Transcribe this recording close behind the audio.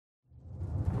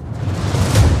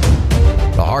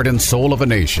heart and soul of a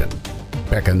nation,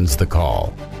 beckons the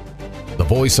call. The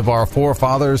voice of our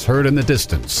forefathers heard in the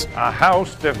distance. A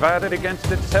house divided against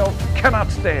itself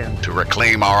cannot stand. To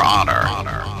reclaim our honor,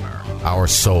 our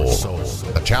soul.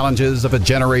 The challenges of a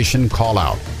generation call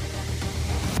out.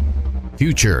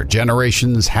 Future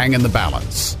generations hang in the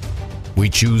balance. We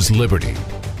choose liberty.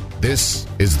 This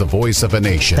is the voice of a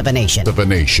nation. Of a nation. Of a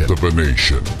nation. Of a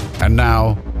nation. And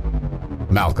now,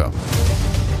 Malcolm.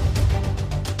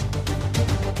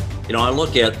 You know, I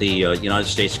look at the United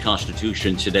States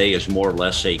Constitution today as more or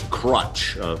less a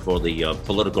crutch for the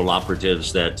political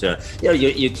operatives that,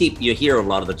 you hear a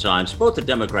lot of the times, both the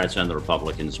Democrats and the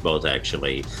Republicans, both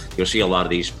actually. You'll see a lot of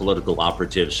these political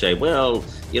operatives say, well,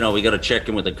 we got to check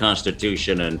in with the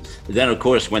Constitution. And then, of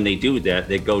course, when they do that,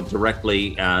 they go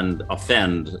directly and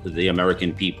offend the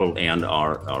American people and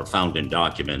our founding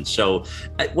documents. So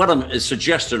what I'm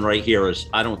suggesting right here is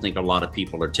I don't think a lot of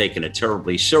people are taking it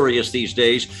terribly serious these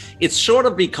days. It's sort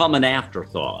of become an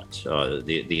afterthought,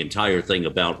 the entire thing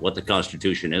about what the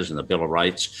Constitution is and the Bill of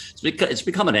Rights. It's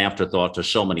become an afterthought to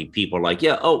so many people like,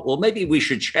 maybe we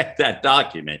should check that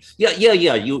document.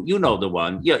 You know the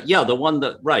one. The one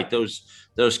that, right,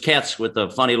 those cats with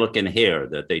the funny looking hair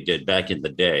that they did back in the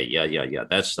day. Yeah,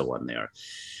 that's the one there.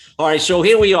 All right, so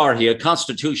here we are here,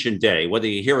 Constitution Day, whether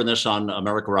you're hearing this on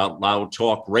America Out Loud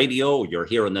Talk Radio, or you're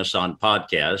hearing this on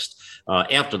podcast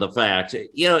after the fact,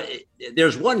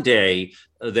 there's one day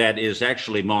that is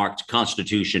actually marked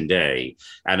Constitution Day,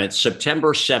 and it's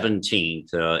September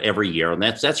 17th every year, and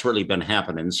that's really been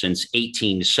happening since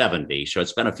 1870, so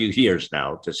it's been a few years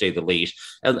now, to say the least,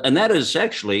 and that is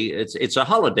actually, it's a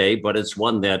holiday, but it's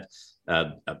one that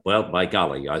by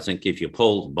golly, I think if you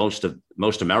polled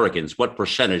most Americans, what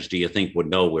percentage do you think would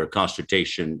know where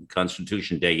Constitution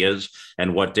Day is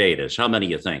and what day it is? How many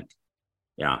you think?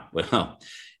 Yeah, well,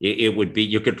 it would be,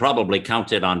 you could probably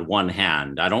count it on one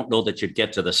hand. I don't know that you'd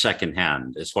get to the second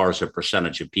hand as far as a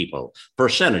percentage of people.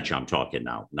 Percentage I'm talking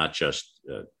now, not just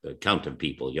the count of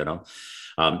people,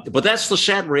 But that's the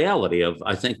sad reality of,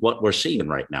 I think, what we're seeing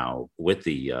right now with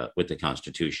the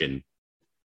Constitution.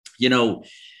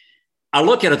 I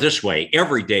look at it this way.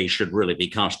 Every day should really be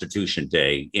Constitution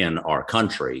Day in our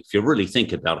country, if you really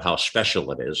think about how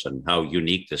special it is and how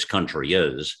unique this country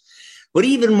is. But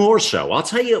even more so, I'll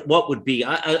tell you what would be,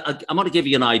 I'm going to give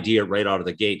you an idea right out of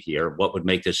the gate here, what would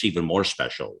make this even more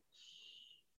special.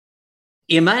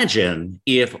 Imagine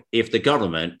if the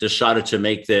government decided to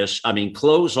make this,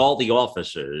 close all the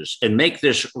offices and make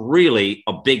this really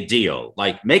a big deal,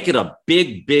 like make it a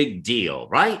big deal,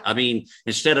 right?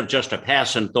 Instead of just a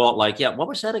passing thought like, what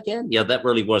was that again? Yeah, that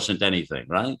really wasn't anything,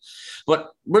 right? But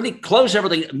really close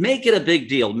everything, make it a big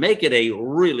deal, make it a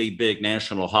really big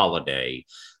national holiday.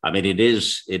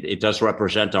 It does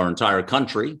represent our entire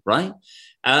country, right?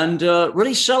 And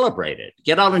really celebrate it.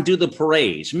 Get out and do the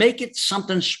parades. Make it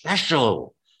something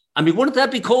special. Wouldn't that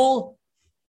be cool?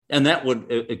 And that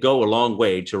would go a long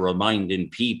way to reminding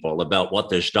people about what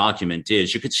this document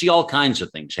is. You could see all kinds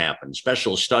of things happen.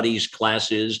 Special studies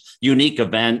classes, unique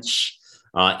events,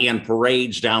 and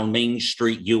parades down Main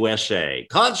Street, USA.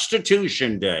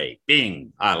 Constitution Day.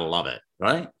 Bing. I love it,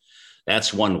 right?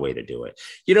 That's one way to do it.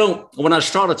 When I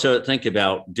started to think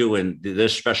about doing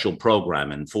this special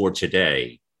programming for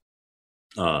today,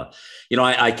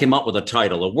 I came up with a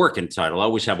title, a working title. I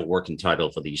always have a working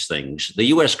title for these things. The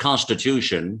U.S.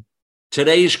 Constitution,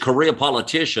 Today's Career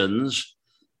Politicians,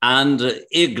 and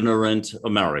Ignorant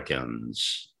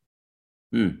Americans.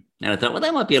 And I thought, well,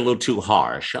 that might be a little too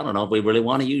harsh. I don't know if we really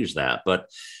want to use that.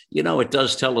 But, it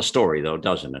does tell a story, though,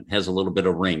 doesn't it? It has a little bit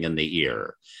of ring in the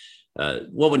ear.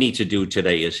 What we need to do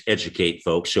today is educate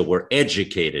folks so we're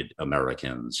educated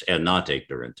Americans and not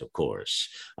ignorant, of course.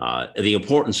 The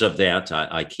importance of that,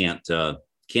 I can't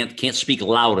speak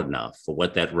loud enough for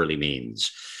what that really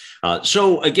means.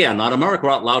 So again, on America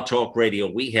Out Loud Talk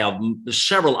Radio, we have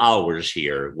several hours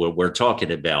here where we're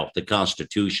talking about the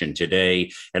Constitution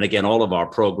today. And again, all of our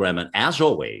programming, as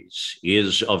always,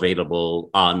 is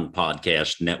available on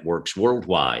podcast networks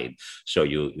worldwide. So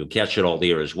you catch it all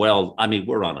there as well.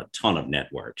 We're on a ton of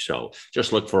networks. So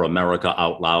just look for America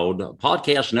Out Loud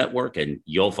Podcast Network and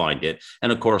you'll find it.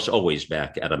 And of course, always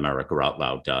back at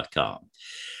AmericaOutloud.com.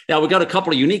 Now, we've got a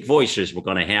couple of unique voices we're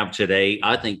going to have today.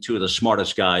 I think two of the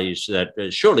smartest guys that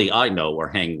surely I know or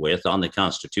hang with on the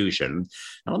Constitution.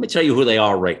 Now, let me tell you who they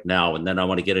are right now, and then I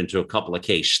want to get into a couple of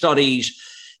case studies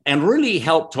and really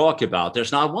help talk about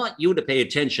this. Now, I want you to pay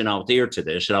attention out there to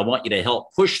this, and I want you to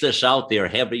help push this out there,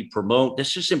 heavily promote.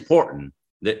 This is important.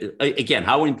 Again,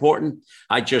 how important?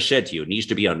 I just said to you, it needs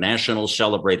to be a national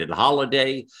celebrated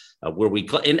holiday where we,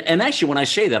 and actually, when I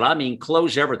say that, I mean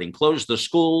close everything, close the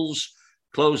schools,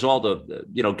 close all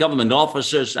the government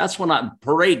offices. That's when I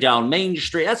parade down Main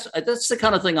Street. That's the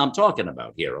kind of thing I'm talking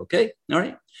about here. Okay, all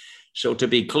right. So to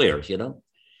be clear,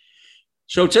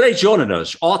 So today joining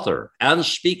us, author and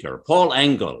speaker Paul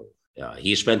Engel.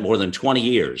 He spent more than 20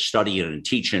 years studying and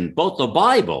teaching both the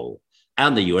Bible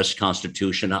and the U.S.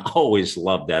 Constitution. I always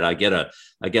love that. I get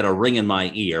a ring in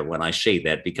my ear when I say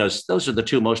that, because those are the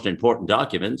two most important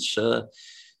documents,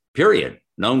 period,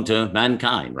 known to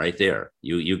mankind right there.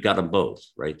 You got them both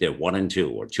right there, 1 and 2,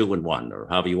 or 2 and 1, or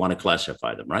however you want to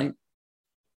classify them, right?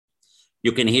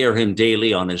 You can hear him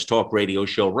daily on his talk radio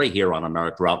show right here on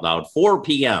America Out Loud, 4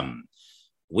 p.m.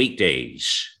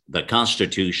 weekdays, the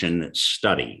Constitution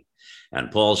Study. And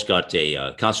Paul's got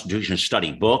a Constitution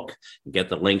Study book. Get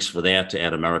the links for that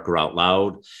at America Out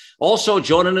Loud. Also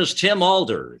joining us, Tim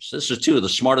Alders. This is two of the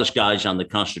smartest guys on the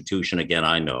Constitution, again,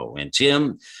 I know. And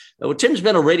Tim's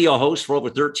been a radio host for over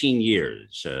 13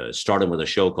 years, starting with a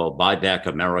show called Buy Back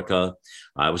America.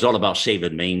 It was all about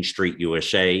saving Main Street,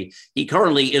 USA. He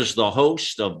currently is the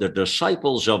host of the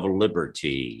Disciples of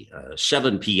Liberty,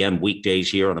 7 p.m.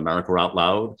 weekdays here on America Out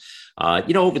Loud.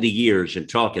 Over the years, in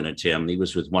talking to Tim, he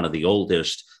was with one of the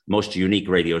oldest, most unique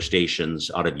radio stations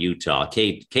out of Utah,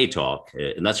 K-Talk,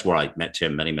 and that's where I met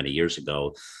Tim many, many years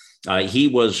ago. He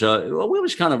was, we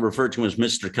always kind of referred to him as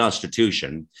Mr.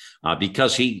 Constitution,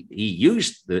 because he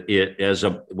used it as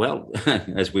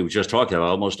as we were just talking about,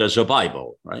 almost as a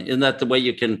Bible, right? Isn't that the way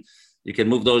you can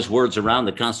move those words around,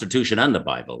 the Constitution and the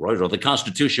Bible, right? Or the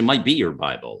Constitution might be your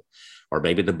Bible, or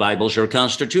maybe the Bible's your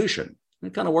Constitution.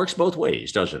 It kind of works both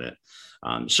ways, doesn't it?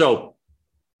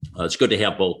 It's good to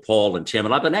have both Paul and Tim.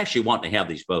 And I've been actually wanting to have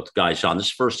these both guys on. This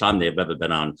is the first time they've ever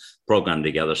been on program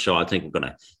together. So I think we're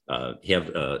going to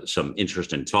have some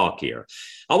interesting talk here.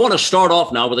 I want to start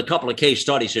off now with a couple of case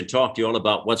studies and talk to you all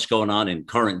about what's going on in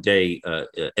current day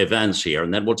events here.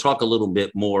 And then we'll talk a little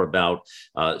bit more about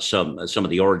some of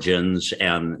the origins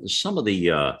and some of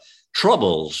the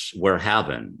troubles we're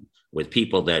having with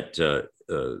people that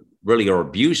really are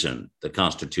abusing the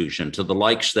Constitution to the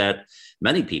likes that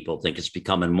many people think it's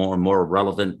becoming more and more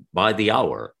relevant by the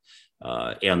hour.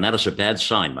 And that is a bad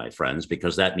sign, my friends,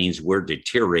 because that means we're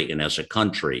deteriorating as a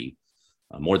country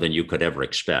more than you could ever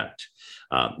expect.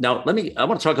 Now, I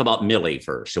want to talk about Milley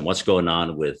first and what's going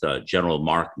on with General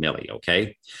Mark Milley,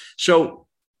 okay? So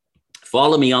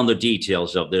follow me on the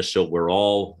details of this so we're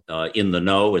all in the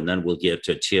know, and then we'll get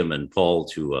to Tim and Paul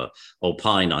to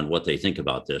opine on what they think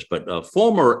about this. But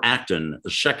former acting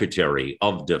Secretary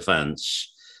of Defense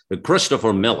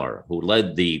Christopher Miller, who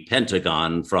led the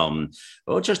Pentagon from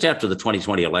just after the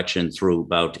 2020 election through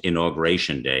about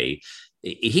Inauguration Day,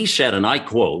 he said, and I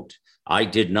quote, "I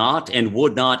did not and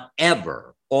would not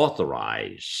ever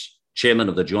authorize Chairman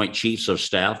of the Joint Chiefs of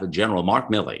Staff, General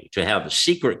Mark Milley, to have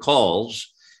secret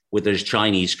calls with his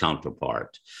Chinese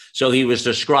counterpart." So he was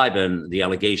describing the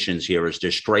allegations here as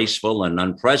disgraceful and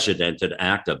unprecedented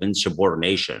act of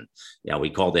insubordination. Yeah, we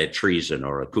call that treason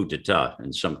or a coup d'etat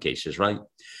in some cases, right?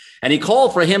 And he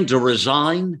called for him to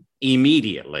resign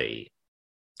immediately.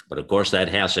 But of course, that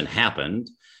hasn't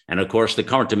happened. And of course, the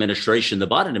current administration, the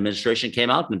Biden administration, came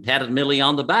out and patted Milley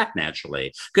on the back,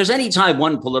 naturally. Because anytime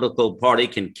one political party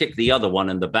can kick the other one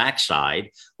in the backside,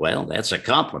 well, that's a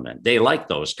compliment. They like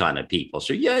those kind of people.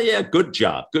 So yeah, good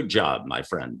job, my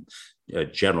friend,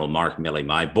 General Mark Milley,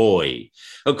 my boy.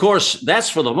 Of course,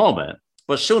 that's for the moment.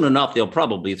 But soon enough, they'll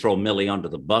probably throw Milley under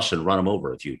the bus and run him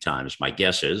over a few times, my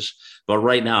guess is. But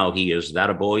right now, he is that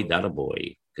a boy,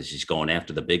 because he's going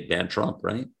after the big bad Trump,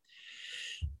 right?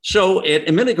 So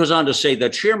Milley goes on to say the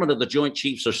chairman of the Joint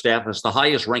Chiefs of Staff is the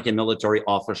highest ranking military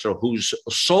officer whose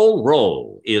sole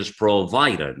role is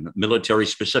providing military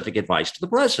specific advice to the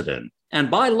president,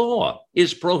 and by law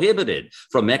is prohibited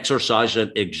from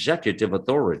exercising executive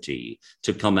authority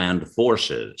to command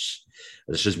forces.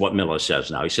 This is what Miller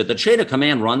says now. He said the chain of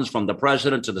command runs from the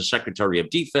president to the secretary of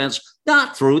defense,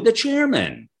 not through the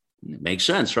chairman. It makes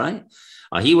sense, right?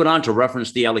 He went on to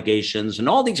reference the allegations, and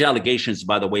all these allegations,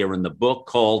 by the way, are in the book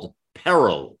called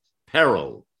Peril.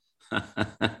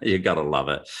 You got to love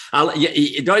it.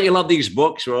 Don't you love these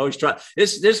books? We're always trying.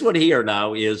 This one here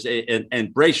now is,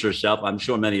 and brace yourself. I'm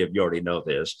sure many of you already know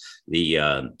this.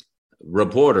 The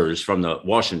reporters from the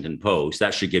Washington Post,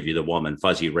 that should give you the warm and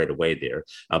fuzzy right away there.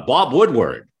 Bob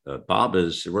Woodward. Bob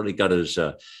has really got his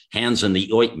hands in the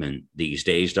ointment these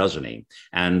days, doesn't he?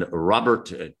 And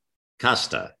Robert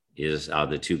Costa. is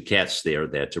the two cats there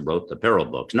that wrote the Peril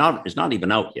books. Now, it's not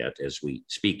even out yet as we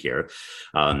speak here.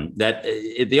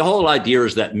 The whole idea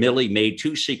is that Milley made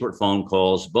two secret phone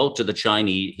calls, both to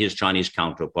his Chinese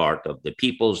counterpart of the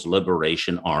People's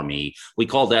Liberation Army. We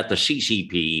call that the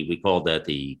CCP. We call that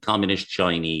the Communist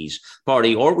Chinese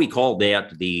Party, or we call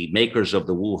that the makers of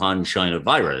the Wuhan China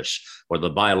virus, or the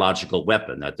biological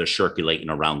weapon that they're circulating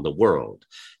around the world.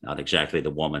 Not exactly the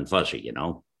warm and fuzzy, you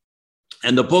know.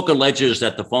 And the book alleges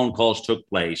that the phone calls took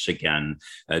place, again,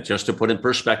 just to put in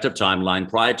perspective timeline,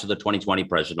 prior to the 2020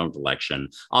 presidential election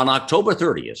on October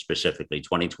 30th, specifically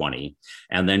 2020,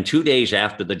 and then 2 days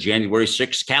after the January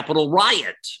 6th Capitol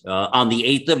riot on the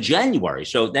 8th of January.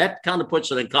 So that kind of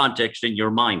puts it in context in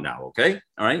your mind now, okay?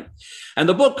 All right. And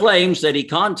the book claims that he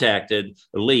contacted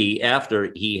Lee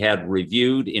after he had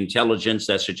reviewed intelligence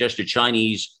that suggested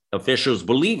Chinese officials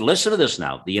believe, listen to this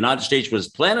now, the United States was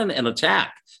planning an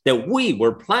attack, that we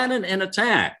were planning an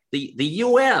attack, the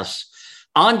U.S.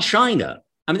 on China.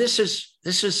 I mean, this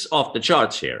is off the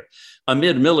charts here,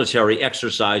 amid military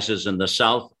exercises in the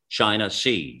South China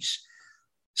Seas.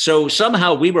 So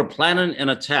somehow we were planning an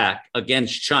attack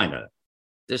against China.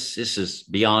 This is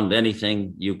beyond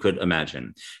anything you could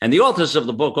imagine. And the authors of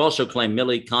the book also claim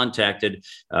Milley contacted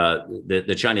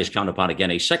the Chinese counterpart again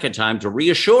a second time to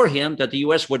reassure him that the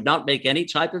U.S. would not make any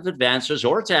type of advances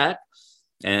or attack.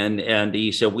 And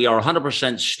he said, we are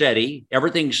 100% steady.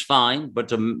 Everything's fine, but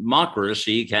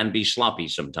democracy can be sloppy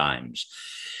sometimes.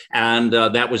 And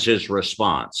that was his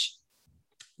response.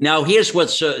 Now, here's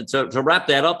what's to wrap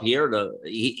that up here.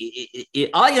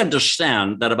 I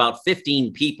understand that about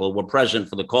 15 people were present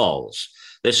for the calls.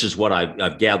 This is what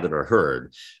I've gathered or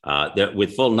heard, that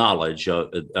with full knowledge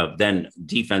of then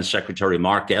Defense Secretary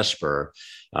Mark Esper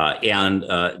and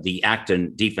the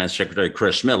acting Defense Secretary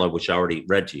Chris Miller, which I already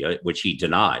read to you, which he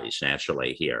denies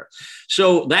naturally here.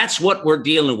 So that's what we're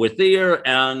dealing with there,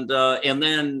 and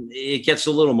then it gets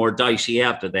a little more dicey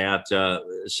after that.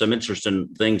 Some interesting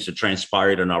things that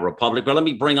transpired in our republic. But let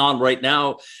me bring on right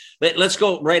now. Let's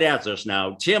go right at this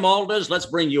now. Tim Alders, let's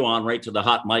bring you on right to the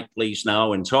hot mic, please,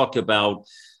 now, and talk about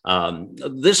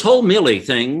this whole Milley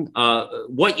thing,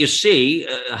 what you see,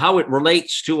 how it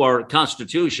relates to our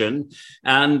Constitution,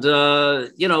 and,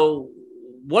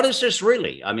 what is this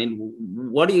really? I mean,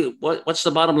 what's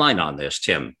the bottom line on this,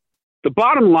 Tim? The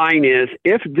bottom line is,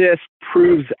 if this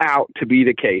proves out to be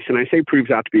the case, and I say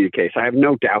proves out to be the case, I have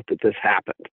no doubt that this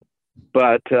happened.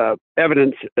 But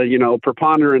evidence,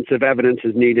 preponderance of evidence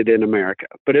is needed in America.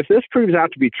 But if this proves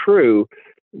out to be true,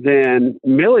 then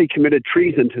Milley committed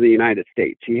treason to the United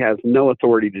States. He has no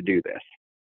authority to do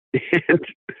this. And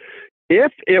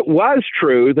if it was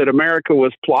true that America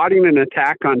was plotting an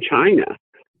attack on China,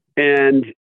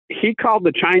 and he called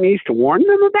the Chinese to warn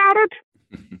them about it,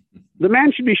 the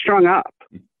man should be strung up.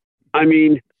 I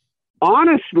mean,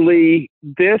 honestly,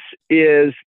 this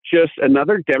is just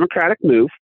another Democratic move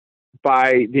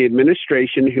by the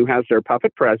administration, who has their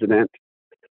puppet president,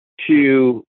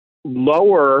 to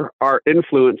lower our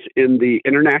influence in the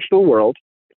international world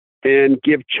and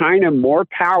give China more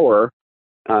power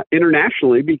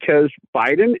internationally, because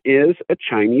Biden is a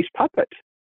Chinese puppet.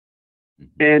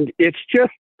 And it's just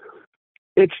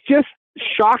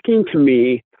shocking to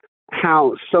me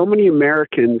how so many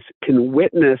Americans can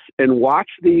witness and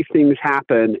watch these things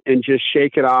happen and just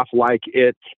shake it off like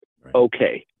it's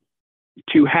okay.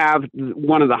 To have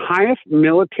one of the highest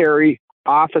military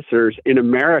officers in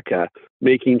America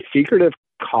making secretive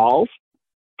calls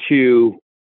to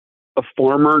a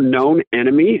former known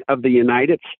enemy of the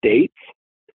United States,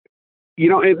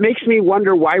 it makes me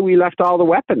wonder why we left all the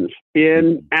weapons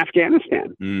in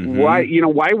Afghanistan. Mm-hmm.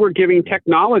 Why we're giving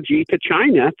technology to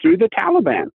China through the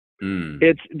Taliban.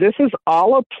 This is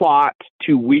all a plot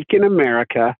to weaken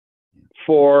America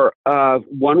for a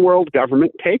one world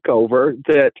government takeover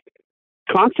that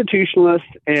constitutionalists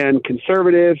and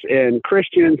conservatives and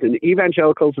Christians and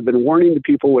evangelicals have been warning the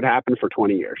people would happen for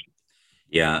 20 years.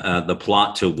 Yeah, the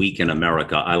plot to weaken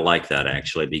America. I like that,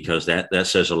 actually, because that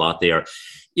says a lot there.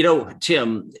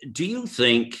 Tim, do you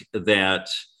think that,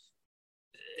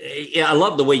 I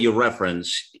love the way you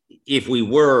reference, if we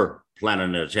were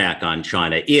planning an attack on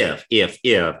China,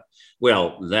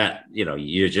 well, that,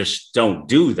 you just don't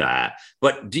do that.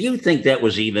 But do you think that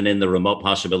was even in the remote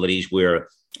possibilities where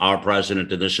our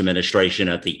president and this administration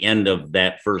at the end of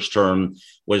that first term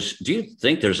do you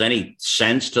think there's any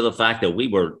sense to the fact that we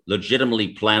were legitimately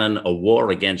planning a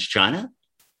war against China?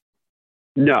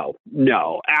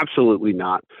 No, absolutely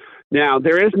not. Now,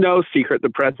 there is no secret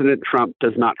that President Trump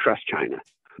does not trust China.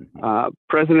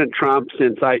 President Trump,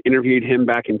 since I interviewed him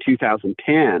back in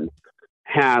 2010,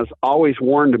 has always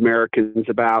warned Americans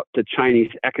about the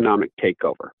Chinese economic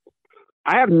takeover.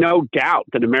 I have no doubt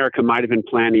that America might have been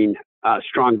planning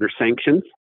stronger sanctions,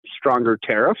 stronger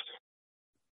tariffs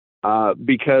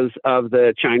because of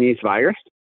the Chinese virus.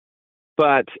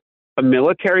 But a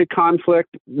military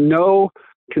conflict, no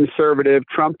conservative,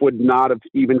 Trump would not have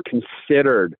even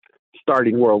considered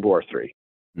starting World War III.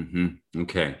 Mm-hmm.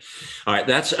 Okay. All right.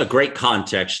 That's a great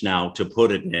context now to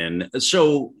put it in.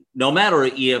 So no matter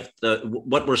if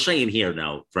what we're saying here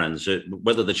now, friends,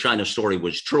 whether the China story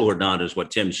was true or not is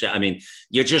what Tim said. I mean,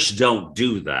 you just don't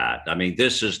do that. I mean,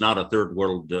 this is not a third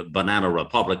world banana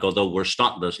republic, although we're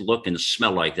starting to look and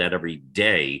smell like that every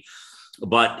day.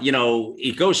 But, you know,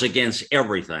 it goes against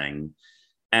everything.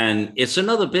 And it's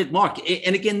another big mark.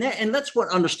 And again, let's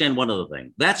understand one other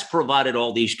thing. That's provided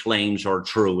all these claims are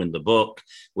true in the book,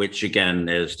 which, again,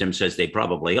 as Tim says, they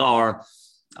probably are.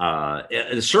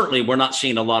 Certainly, we're not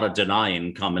seeing a lot of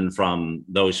denying coming from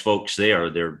those folks there.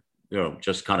 They're, you know,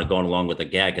 just kind of going along with the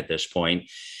gag at this point.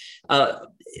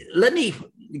 Let me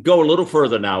go a little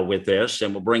further now with this,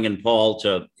 and we'll bring in Paul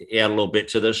to add a little bit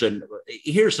to this. And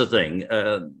here's the thing.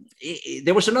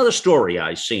 There was another story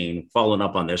I seen following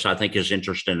up on this I think is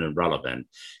interesting and relevant.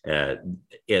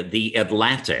 The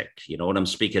Atlantic, you know what I'm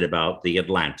speaking about, the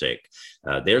Atlantic,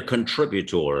 their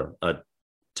contributor,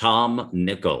 Tom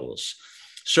Nichols.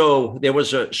 So there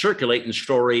was a circulating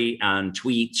story and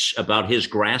tweets about his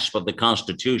grasp of the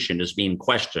Constitution as being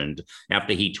questioned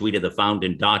after he tweeted the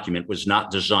founding document was not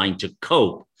designed to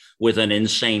cope with an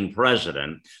insane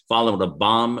president, following a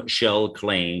bombshell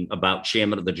claim about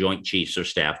Chairman of the Joint Chiefs of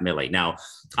Staff, Milley. Now,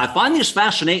 I find this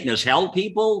fascinating as hell,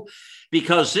 people,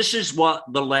 because this is what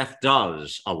the left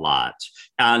does a lot.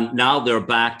 And now they're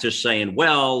back to saying,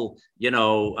 well, you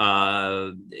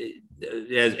know,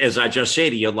 as I just say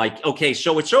to you, like, okay,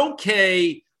 so it's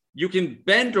okay. You can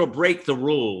bend or break the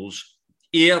rules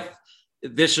if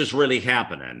this is really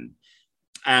happening.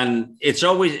 And it's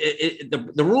always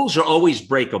the rules are always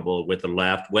breakable with the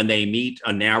left when they meet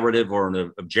a narrative or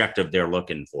an objective they're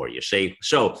looking for. You see,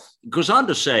 so it goes on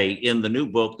to say in the new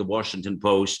book, The Washington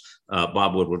Post,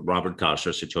 Bob Woodward, Robert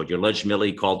Costas, I told you, alleged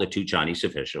Milley called the two Chinese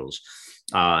officials.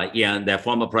 And that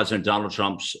former President Donald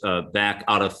Trump's back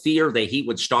out of fear that he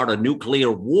would start a nuclear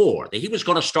war, that he was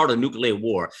going to start a nuclear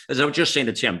war. As I was just saying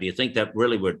to Tim, do you think that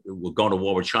really we're going to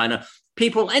war with China?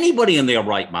 People, anybody in their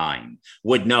right mind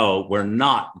would know we're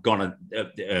not going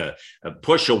to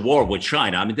push a war with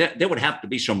China. I mean, there would have to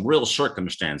be some real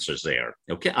circumstances there.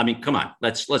 Okay, I mean, come on,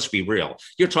 let's be real.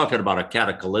 You're talking about a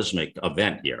cataclysmic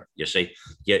event here. You see,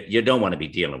 you don't want to be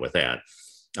dealing with that.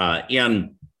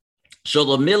 And so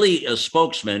the Milley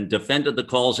spokesman defended the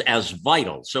calls as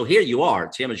vital. So here you are,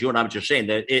 Tim, as you and I were just saying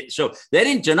that. So they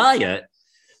didn't deny it.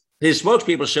 His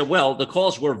spokespeople said, well, the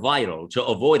calls were vital to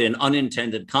avoid an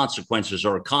unintended consequences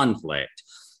or a conflict.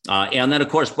 And then, of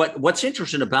course, but what's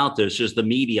interesting about this is the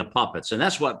media puppets. And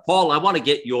that's what, Paul, I want to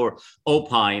get your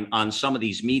opine on some of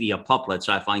these media puppets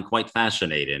I find quite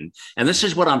fascinating. And this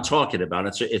is what I'm talking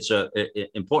about. It's a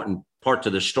important part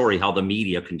to the story, how the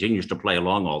media continues to play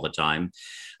along all the time.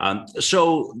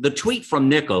 So the tweet from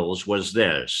Nichols was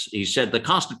this. He said, the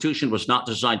Constitution was not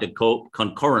designed to cope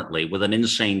concurrently with an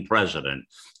insane president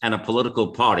and a political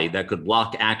party that could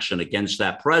block action against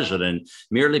that president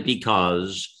merely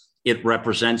because it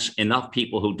represents enough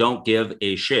people who don't give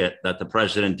a shit that the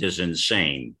president is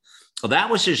insane. So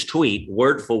that was his tweet,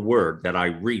 word for word, that I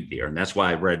read there. And that's why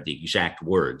I read the exact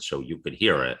words so you could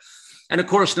hear it. And of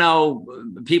course, now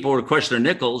people were questioning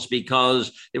Nichols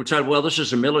because they were saying, well, this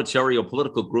is a military or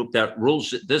political group that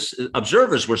rules this.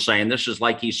 Observers were saying this is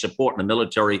like he's supporting a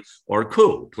military or a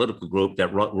coup, political group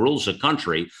that rules a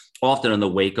country, often in the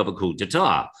wake of a coup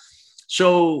d'etat.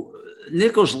 So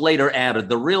Nichols later added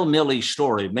the real Milley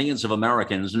story of millions of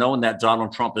Americans knowing that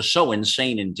Donald Trump is so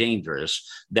insane and dangerous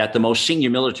that the most senior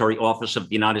military officer of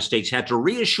the United States had to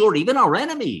reassure even our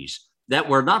enemies that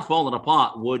we're not falling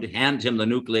apart, would hand him the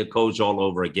nuclear codes all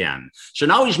over again. So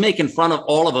now he's making fun of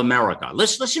all of America.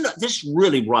 Listen, this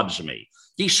really rubs me.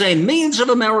 He's saying millions of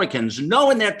Americans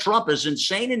knowing that Trump is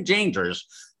insane and dangerous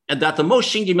and that the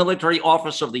most senior military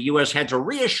officer of the U.S. had to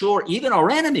reassure even our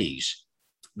enemies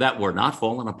that we're not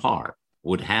falling apart,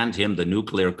 would hand him the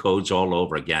nuclear codes all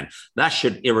over again. That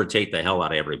should irritate the hell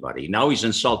out of everybody. Now he's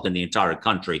insulting the entire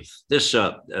country. This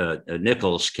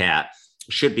Nichols cat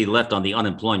should be left on the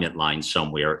unemployment line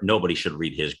somewhere. Nobody should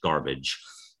read his garbage.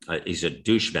 He's a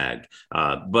douchebag.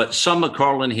 But some are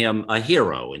calling him a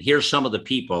hero. And here's some of the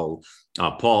people,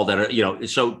 Paul, that are, you know,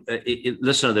 so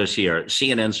listen to this here.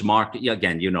 CNN's Mark,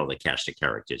 again, you know the cast of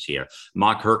characters here.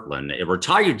 Mark Hertland, a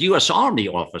retired U.S. Army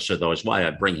officer, though, is why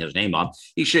I bring his name up.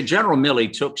 He said General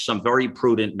Milley took some very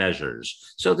prudent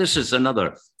measures. So this is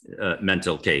another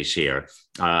mental case here.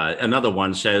 Another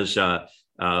one says,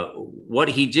 What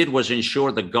he did was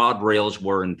ensure the guardrails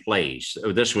were in place.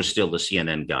 This was still the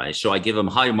CNN guy. So I give him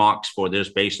high marks for this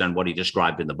based on what he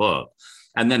described in the book.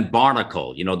 And then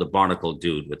Barnacle, the Barnacle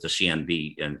dude with the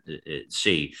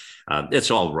CNBC.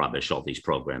 It's all rubbish, all these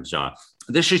programs are.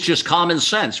 This is just common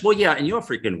sense. Well, yeah, in your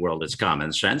freaking world, it's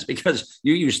common sense because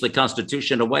you use the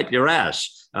Constitution to wipe your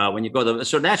ass when you go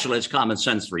so naturally, it's common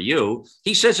sense for you.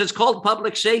 He says it's called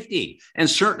public safety. And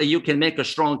certainly you can make a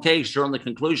strong case during the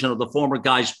conclusion of the former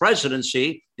guy's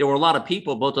presidency. There were a lot of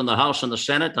people, both in the House and the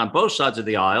Senate, on both sides of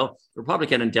the aisle,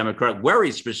 Republican and Democrat,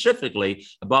 worried specifically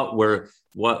about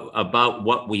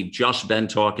what we've just been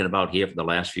talking about here for the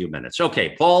last few minutes.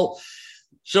 Okay, Paul.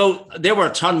 So there were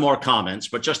a ton more comments,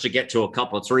 but just to get to a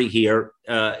couple of three here,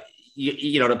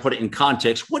 to put it in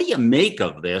context, what do you make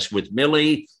of this with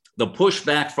Milley, the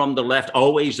pushback from the left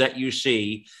always that you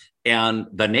see, and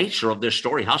the nature of this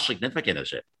story? How significant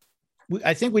is it?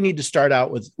 I think we need to start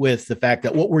out with the fact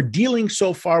that what we're dealing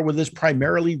so far with is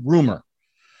primarily rumor.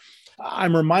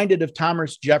 I'm reminded of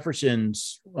Thomas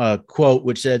Jefferson's quote,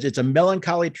 which says, "It's a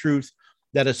melancholy truth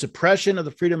that a suppression of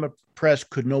the freedom of press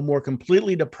could no more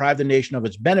completely deprive the nation of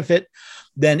its benefit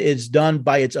than is done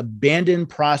by its abandoned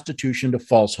prostitution to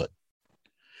falsehood."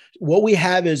 What we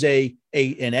have is an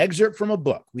excerpt from a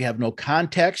book. We have no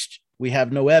context. We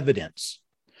have no evidence.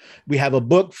 We have a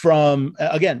book from,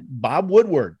 again, Bob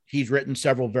Woodward. He's written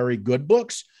several very good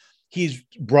books. He's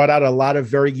brought out a lot of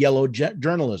very yellow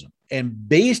journalism. And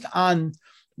based on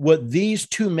what these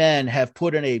two men have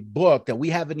put in a book that we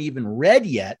haven't even read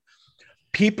yet,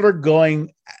 people are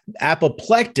going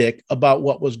apoplectic about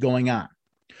what was going on.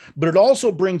 But it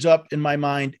also brings up in my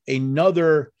mind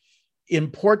another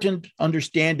important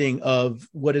understanding of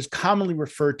what is commonly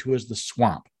referred to as the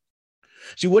swamp.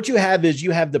 See, what you have is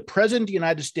you have the President of the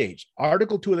United States.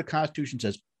 Article 2 of the Constitution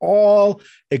says all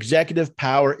executive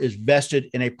power is vested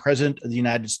in a President of the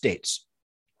United States.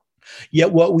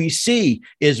 Yet what we see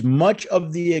is much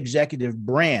of the executive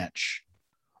branch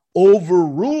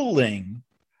overruling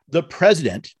the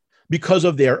president because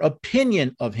of their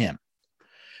opinion of him.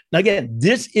 Now, again,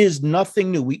 this is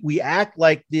nothing new. We act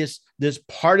like this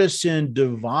partisan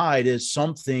divide is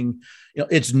something,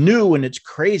 it's new and it's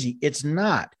crazy. It's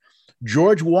not.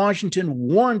 George Washington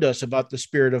warned us about the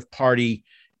spirit of party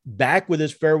back with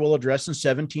his farewell address in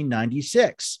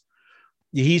 1796.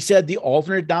 He said the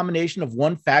alternate domination of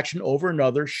one faction over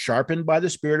another, sharpened by the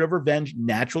spirit of revenge,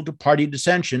 natural to party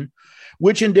dissension,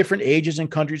 which in different ages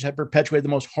and countries have perpetuated the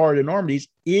most horrid enormities,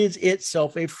 is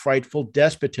itself a frightful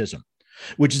despotism,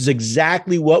 which is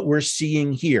exactly what we're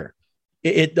seeing here.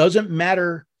 It doesn't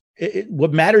matter.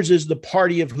 What matters is the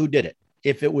party of who did it.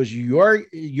 If it was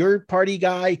your party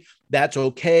guy, that's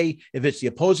okay. If it's the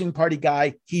opposing party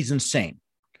guy, he's insane.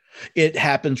 It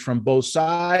happens from both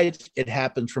sides. It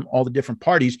happens from all the different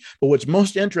parties. But what's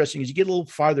most interesting is you get a little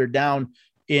farther down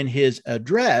in his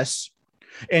address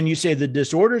and you say the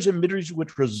disorders and miseries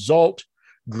which result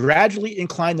gradually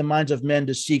incline the minds of men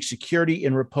to seek security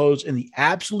and repose in the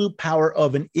absolute power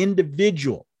of an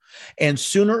individual. And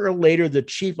sooner or later, the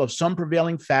chief of some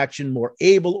prevailing faction, more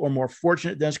able or more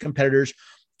fortunate than his competitors,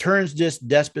 turns this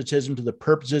despotism to the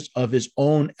purposes of his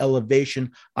own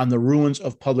elevation on the ruins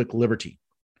of public liberty.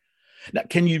 Now,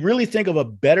 can you really think of a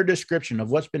better description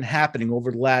of what's been happening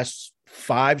over the last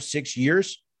 5-6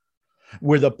 years,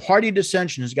 where the party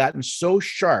dissension has gotten so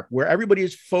sharp, where everybody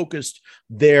has focused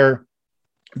their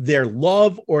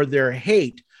love or their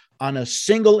hate on a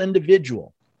single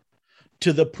individual,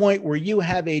 to the point where you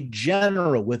have a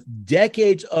general with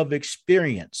decades of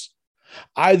experience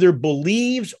either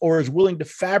believes or is willing to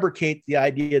fabricate the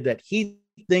idea that he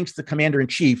thinks the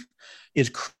commander-in-chief is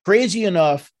crazy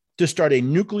enough to start a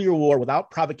nuclear war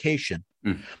without provocation,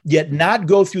 yet not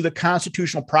go through the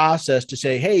constitutional process to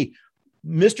say, hey,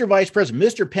 Mr. Vice President,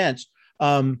 Mr. Pence,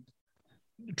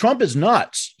 Trump is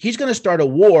nuts. He's going to start a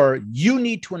war. You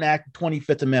need to enact the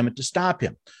 25th Amendment to stop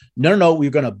him. No,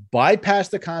 we're going to bypass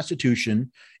the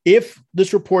Constitution if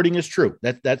this reporting is true.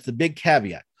 That's the big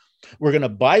caveat. We're going to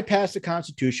bypass the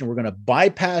Constitution. We're going to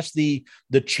bypass the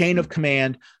chain of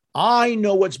command. I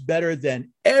know what's better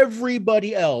than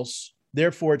everybody else.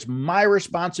 Therefore, it's my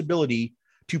responsibility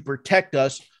to protect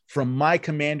us from my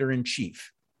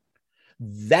commander-in-chief.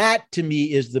 That, to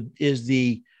me, is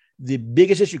the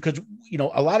biggest issue, because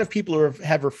a lot of people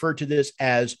have referred to this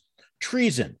as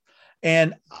treason,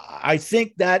 and I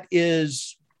think that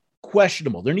is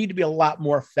questionable. There need to be a lot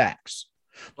more facts.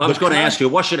 Well, I was going to ask you,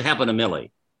 what should happen to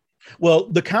Milley? Well,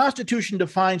 the Constitution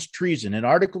defines treason in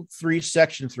Article 3,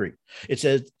 Section 3. It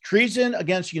says, treason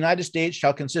against the United States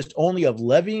shall consist only of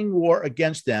levying war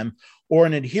against them or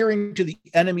in adhering to the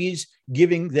enemies,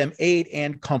 giving them aid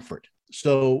and comfort.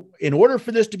 So in order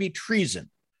for this to be treason,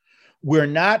 we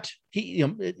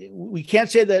can't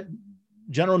say that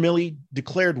General Milley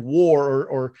declared war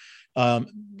or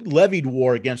levied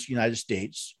war against the United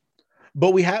States.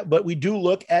 But we do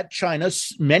look at China.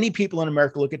 Many people in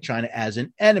America look at China as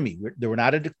an enemy. We're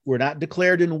not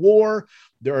declared in war.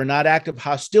 There are not active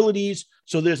hostilities.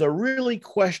 So there's a really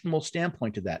questionable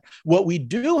standpoint to that. What we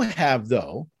do have,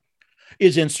 though,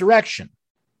 is insurrection.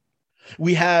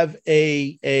 We have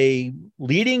a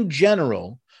leading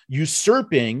general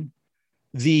usurping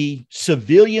the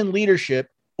civilian leadership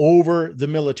over the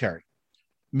military,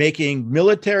 making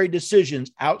military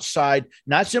decisions outside,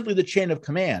 not simply the chain of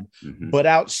command, but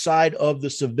outside of the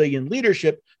civilian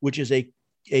leadership, which is a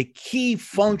key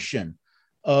function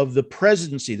of the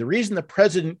presidency. The reason the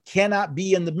president cannot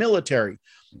be in the military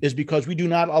is because we do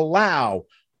not allow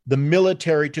the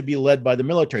military to be led by the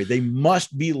military. They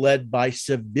must be led by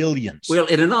civilians. Well,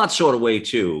 in an odd sort of way,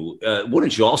 too,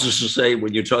 wouldn't you also say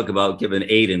when you talk about giving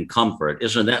aid and comfort,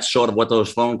 isn't that sort of what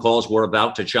those phone calls were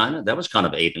about to China? That was kind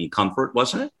of aid and comfort,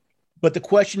 wasn't it? But the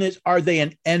question is, are they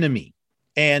an enemy?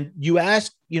 And you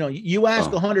ask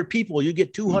 100 people, you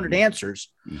get 200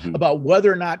 answers about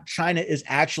whether or not China is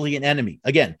actually an enemy.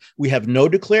 Again, we have no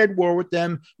declared war with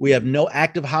them. We have no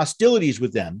active hostilities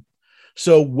with them.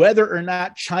 So whether or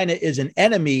not China is an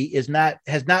enemy has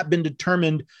not been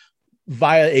determined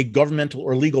via a governmental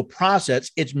or legal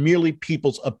process. It's merely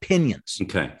people's opinions.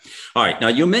 Okay. All right. Now,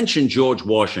 you mentioned George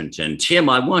Washington. Tim,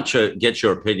 I want to get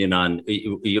your opinion on,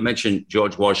 you mentioned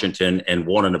George Washington and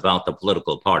warning about the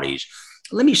political parties.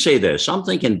 Let me say this. I'm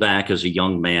thinking back as a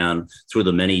young man through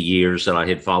the many years that I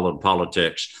had followed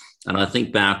politics. And I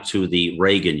think back to the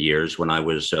Reagan years when I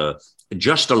was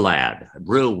just a lad,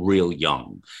 real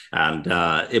young. And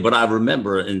but I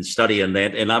remember in studying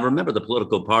that, and I remember the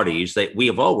political parties that we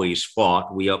have always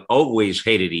fought. We have always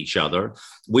hated each other.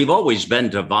 We've always been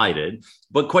divided.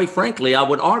 But quite frankly, I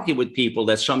would argue with people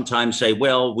that sometimes say,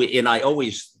 well, and I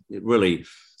always really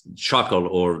chuckle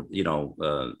or,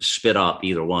 spit up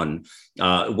either one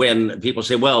when people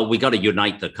say, well, we got to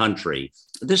unite the country.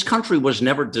 This country was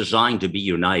never designed to be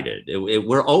united.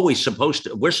 We're supposed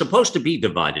to be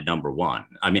divided, number one.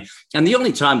 I mean, and the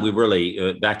only time we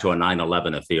really, back to a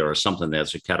 9/11 affair or something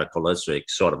that's a cataclysmic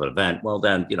sort of event, well,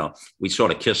 then, we sort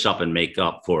of kiss up and make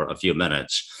up for a few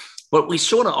minutes. But we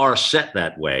sort of are set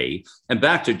that way. And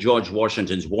back to George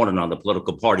Washington's warning on the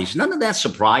political parties, none of that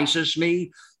surprises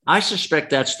me. I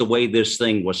suspect that's the way this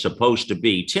thing was supposed to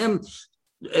be. Tim,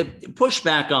 push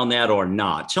back on that or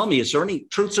not. Tell me, is there any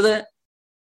truth to that?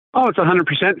 Oh, it's a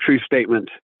 100% true statement.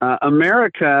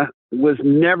 America was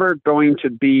never going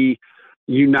to be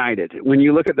united. When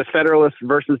you look at the Federalists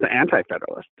versus the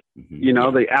Anti-Federalists,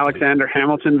 the Alexander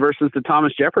Hamilton versus the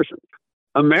Thomas Jefferson,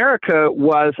 America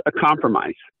was a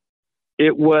compromise.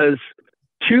 It was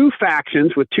two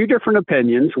factions with two different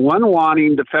opinions, one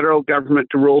wanting the federal government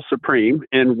to rule supreme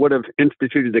and would have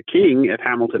instituted a king if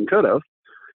Hamilton could have,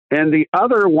 and the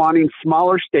other wanting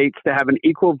smaller states to have an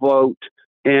equal vote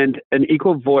and an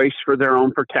equal voice for their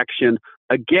own protection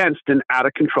against an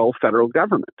out-of-control federal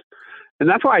government. And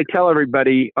that's why I tell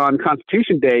everybody on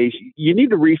Constitution Days, you need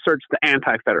to research the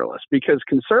anti-federalists, because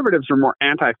conservatives are more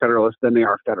anti-federalist than they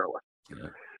are federalist. Yeah.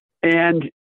 And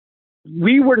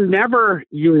we were never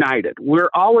united.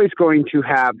 We're always going to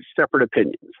have separate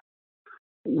opinions.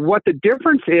 What the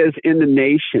difference is in the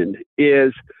nation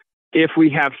is if we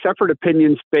have separate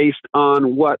opinions based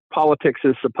on what politics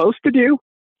is supposed to do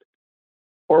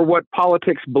or what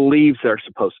politics believes they're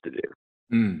supposed to do.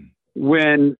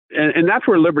 And that's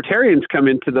where libertarians come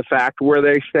into the fact, where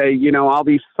they say, all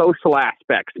these social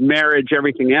aspects, marriage,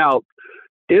 everything else,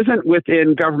 isn't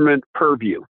within government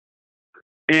purview.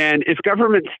 And if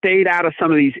government stayed out of some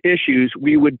of these issues,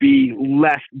 we would be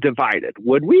less divided,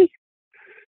 would we?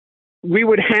 We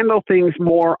would handle things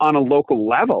more on a local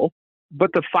level,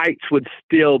 but the fights would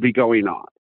still be going on.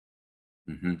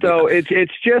 So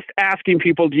it's just asking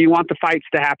people, do you want the fights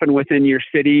to happen within your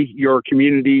city, your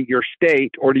community, your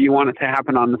state, or do you want it to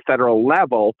happen on the federal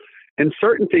level? And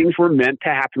certain things were meant to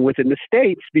happen within the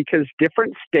states because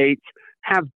different states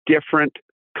have different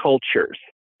cultures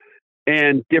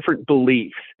and different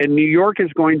beliefs. And New York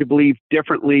is going to believe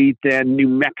differently than New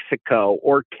Mexico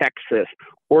or Texas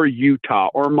or Utah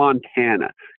or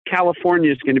Montana. California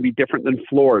is going to be different than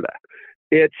Florida.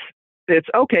 It's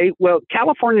okay, well,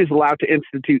 California is allowed to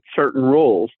institute certain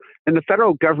rules, and the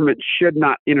federal government should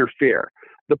not interfere.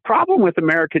 The problem with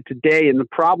America today, and the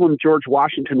problem George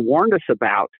Washington warned us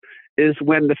about, is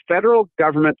when the federal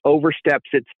government oversteps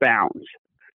its bounds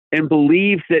and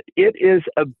believes that it is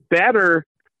a better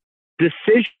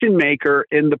decision maker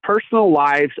in the personal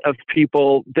lives of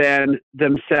people than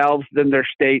themselves, than their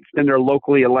states, than their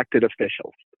locally elected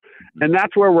officials. And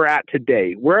that's where we're at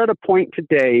today. We're at a point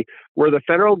today where the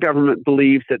federal government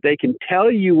believes that they can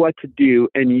tell you what to do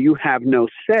and you have no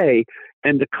say.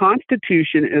 And the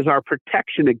Constitution is our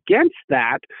protection against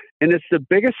that. And it's the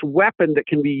biggest weapon that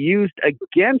can be used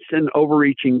against an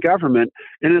overreaching government.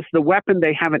 And it's the weapon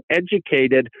they haven't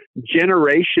educated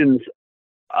generations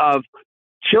of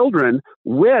children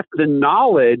with the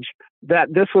knowledge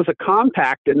that this was a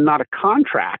compact and not a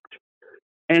contract.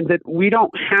 And that we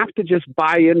don't have to just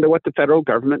buy into what the federal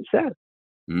government says.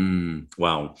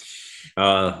 Wow.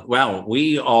 Well,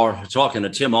 we are talking to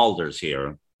Tim Alders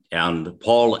here and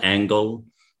Paul Engel.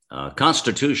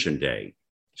 Constitution Day,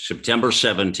 September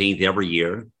 17th every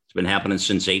year. It's been happening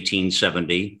since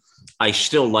 1870. I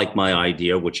still like my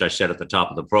idea, which I said at the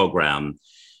top of the program,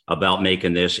 about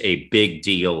making this a big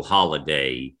deal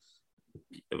holiday.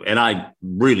 And I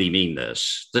really mean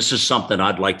this. This is something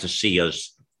I'd like to see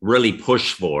us really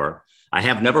push for. I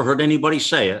have never heard anybody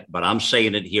say it, but I'm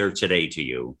saying it here today to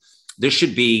you. This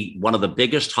should be one of the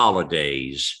biggest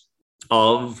holidays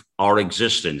of our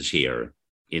existence here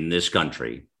in this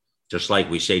country. Just like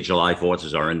we say July 4th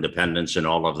is our independence and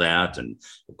all of that. And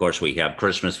of course, we have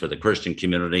Christmas for the Christian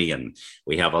community, and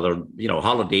we have other,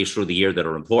 holidays through the year that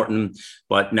are important.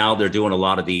 But now they're doing a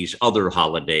lot of these other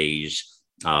holidays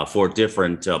for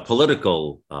different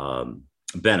political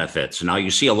benefits. Now you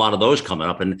see a lot of those coming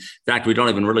up. And in fact, we don't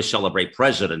even really celebrate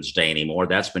President's Day anymore.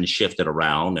 That's been shifted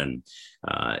around, and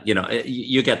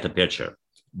you get the picture.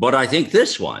 But I think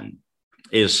this one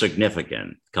is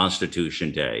significant,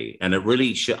 Constitution Day. And it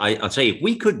really should, I'll say, if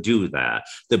we could do that,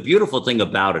 the beautiful thing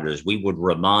about it is we would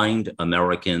remind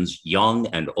Americans, young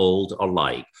and old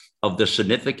alike, of the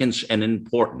significance and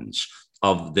importance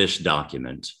of this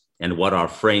document and what our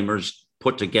framers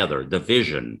put together, the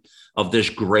vision of this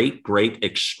great, great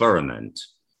experiment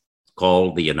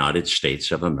called the United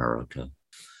States of America.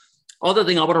 Other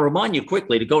thing I want to remind you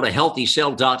quickly to go to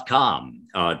healthycell.com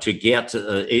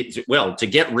to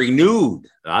get renewed.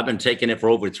 I've been taking it for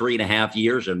over 3.5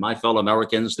 years, and my fellow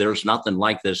Americans, there's nothing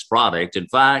like this product. In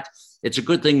fact, it's a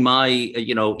good thing my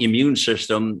immune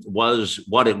system was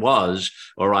what it was,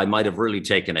 or I might have really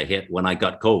taken a hit when I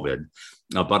got COVID.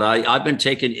 But I've been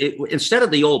taking it instead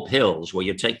of the old pills where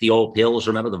you take the old pills.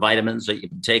 Remember the vitamins that you've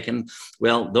been taking?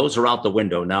 Well, those are out the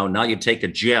window now. Now you take a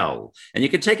gel, and you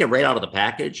can take it right out of the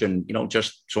package and,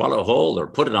 just swallow whole or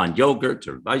put it on yogurt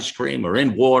or ice cream or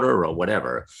in water or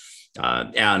whatever.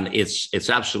 And it's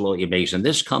absolutely amazing.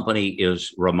 This company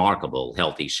is remarkable,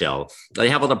 Healthy Cell. They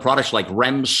have other products like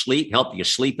REM sleep, help you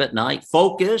sleep at night,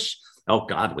 focus. Oh,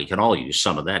 God, we can all use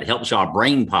some of that. It helps our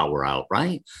brain power out,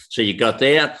 right? So you got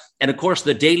that. And, of course,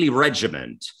 the daily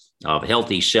regimen of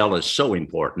Healthy Cell is so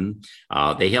important.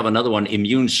 They have another one,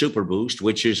 Immune Super Boost,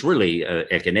 which is really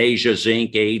echinacea,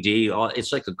 zinc, AD.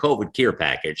 It's like a COVID care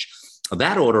package.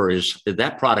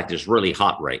 That product is really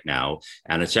hot right now,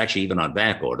 and it's actually even on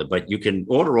back order. But you can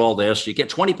order all this. You get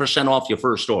 20% off your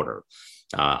first order.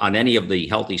 On any of the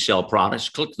Healthy Cell products,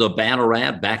 click the banner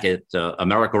ad back at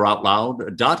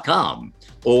AmericaOutloud.com,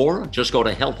 or just go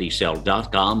to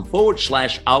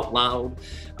healthycell.com/outloud.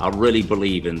 I really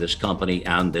believe in this company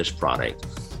and this product.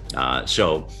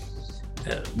 So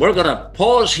we're going to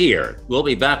pause here. We'll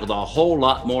be back with a whole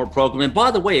lot more programming.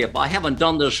 By the way, if I haven't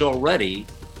done this already,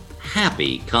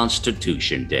 happy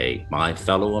Constitution Day, my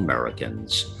fellow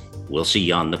Americans. We'll see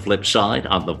you on the flip side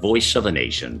on The Voice of a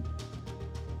Nation.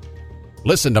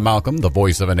 Listen to Malcolm, the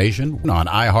Voice of a Nation, on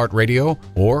iHeartRadio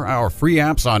or our free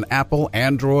apps on Apple,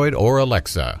 Android, or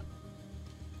Alexa.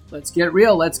 Let's get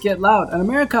real. Let's get loud. On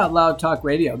America Out Loud Talk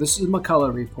Radio, this is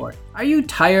McCullough Report. Are you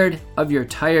tired of your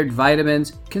tired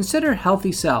vitamins? Consider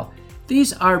Healthy Cell.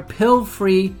 These are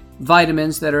pill-free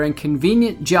vitamins that are in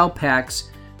convenient gel packs.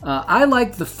 I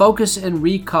like the Focus and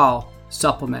Recall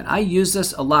supplement. I use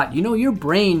this a lot. Your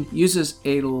brain uses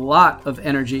a lot of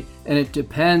energy, and it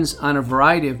depends on a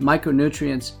variety of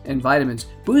micronutrients and vitamins.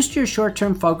 Boost your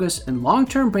short-term focus and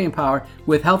long-term brain power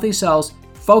with Healthy Cell's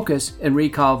Focus and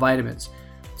Recall vitamins.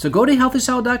 So go to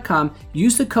healthycell.com,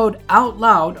 use the code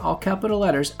OUTLOUD, all capital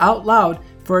letters, OUTLOUD,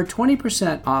 for a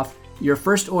 20% off your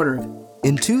first order.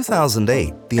 In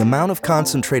 2008, the amount of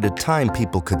concentrated time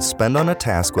people could spend on a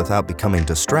task without becoming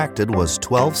distracted was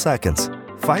 12 seconds.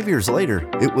 5 years later,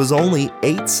 it was only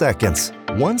 8 seconds,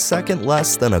 1 second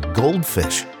less than a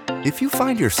goldfish. If you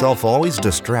find yourself always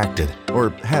distracted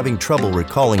or having trouble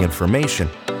recalling information,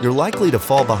 you're likely to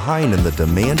fall behind in the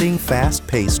demanding,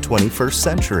 fast-paced 21st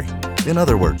century. In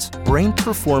other words, brain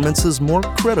performance is more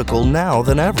critical now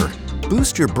than ever.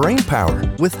 Boost your brain power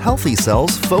with Healthy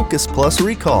Cell's Focus Plus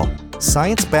Recall.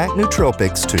 Science-backed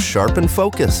nootropics to sharpen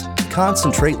focus,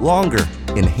 concentrate longer,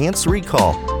 enhance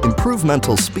recall, improve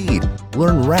mental speed,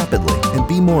 learn rapidly, and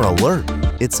be more alert.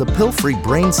 It's a pill-free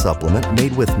brain supplement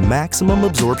made with maximum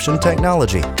absorption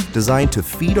technology, designed to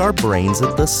feed our brains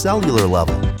at the cellular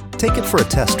level. Take it for a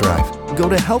test drive. Go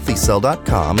to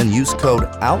healthycell.com and use code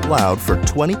OUTLOUD for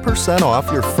 20%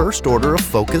 off your first order of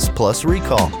Focus Plus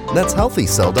Recall. That's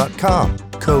healthycell.com.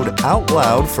 Code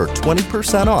OUTLOUD for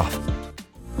 20% off.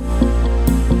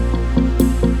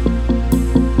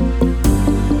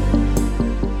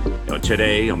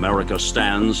 Today, America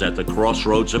stands at the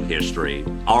crossroads of history.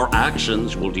 Our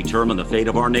actions will determine the fate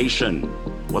of our nation.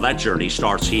 Well, that journey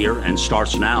starts here and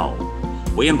starts now.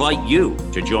 We invite you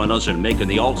to join us in making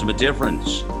the ultimate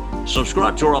difference.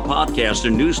 Subscribe to our podcast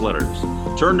and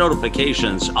newsletters. Turn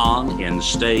notifications on and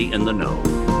stay in the know.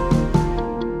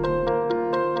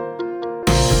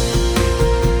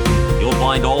 You'll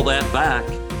find all that back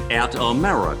at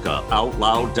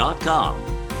AmericaOutloud.com.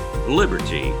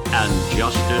 Liberty and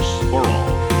justice for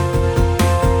all.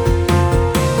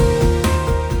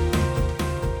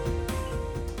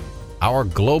 Our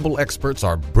global experts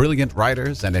are brilliant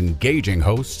writers and engaging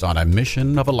hosts on a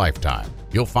mission of a lifetime.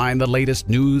 You'll find the latest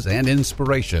news and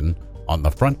inspiration on the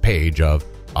front page of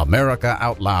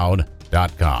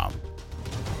AmericaOutloud.com.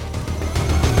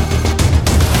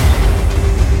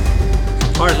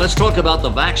 All right, let's talk about the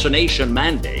vaccination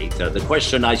mandate. The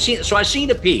question I seen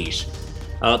a piece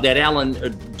that Alan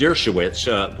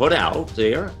Dershowitz put out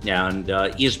there, and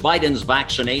is Biden's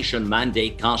vaccination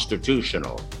mandate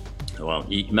constitutional? Well,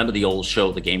 you remember the old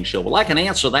show, the game show? Well, I can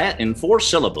answer that in 4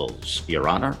 syllables, Your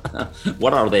Honor.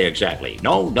 What are they exactly?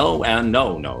 No, no, and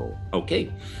no, no.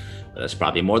 Okay. That's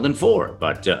probably more than 4.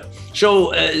 But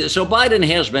so Biden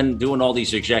has been doing all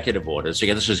these executive orders.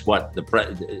 Again, this is what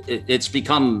it's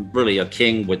become really a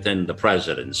king within the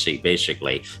presidency,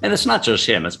 basically. And it's not just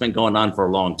him. It's been going on for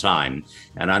a long time.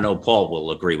 And I know Paul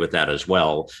will agree with that as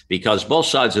well, because both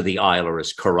sides of the aisle are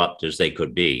as corrupt as they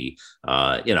could be.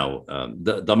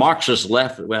 The Marxist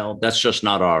left, well, that's just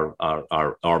not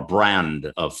our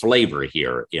brand of flavor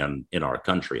here in our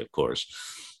country, of course.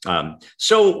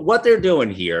 So what they're doing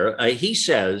here, he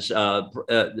says,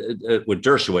 with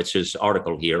Dershowitz, his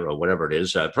article here, or whatever it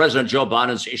is, President Joe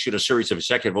Biden's issued a series of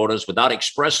executive orders without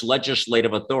express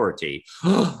legislative authority.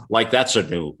 Like that's a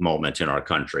new moment in our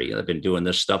country. They've been doing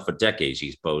this stuff for decades,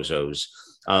 these bozos.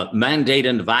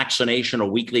 Mandating vaccination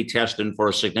or weekly testing for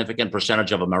a significant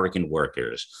percentage of American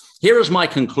workers. Here is my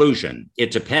conclusion. It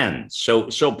depends.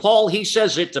 So Paul, he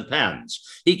says it depends.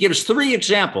 He gives 3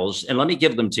 examples, and let me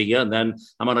give them to you, and then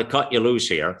I'm going to cut you loose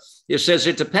here. He says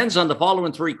it depends on the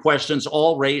following 3 questions,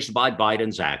 all raised by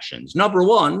Biden's actions. Number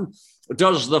 1,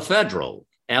 does the federal,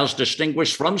 as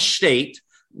distinguished from state,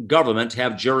 government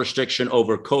have jurisdiction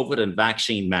over COVID and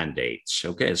vaccine mandates?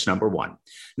 Okay, it's number 1.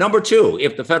 Number 2,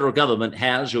 if the federal government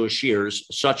has or shares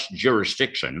such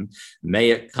jurisdiction, may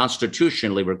it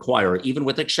constitutionally require, even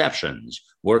with exceptions,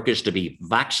 workers to be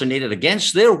vaccinated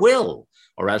against their will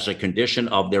or as a condition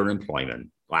of their employment.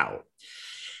 Wow.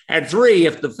 And 3,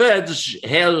 if the feds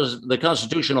has the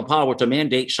constitutional power to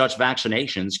mandate such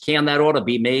vaccinations, can that order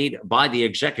be made by the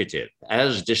executive,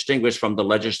 as distinguished from the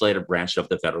legislative branch of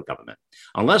the federal government?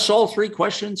 Unless all 3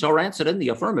 questions are answered in the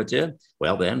affirmative,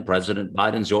 well, then President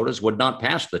Biden's orders would not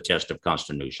pass the test of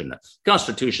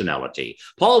constitutionality.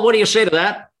 Paul, what do you say to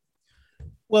that?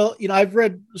 Well, I've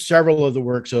read several of the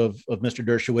works of Mr.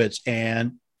 Dershowitz,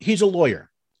 and he's a lawyer.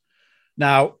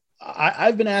 Now,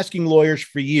 I've been asking lawyers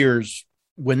for years,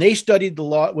 when they studied the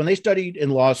law, when they studied in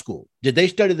law school, did they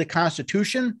study the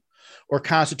Constitution or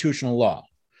constitutional law?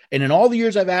 And in all the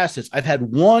years I've asked this, I've had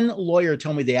one lawyer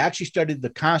tell me they actually studied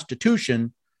the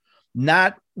Constitution,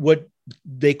 not what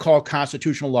they call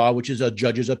constitutional law, which is a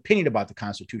judge's opinion about the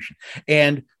Constitution.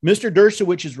 And Mr.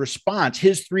 Dershowitz's response,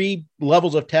 his 3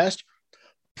 levels of test,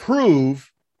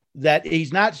 prove that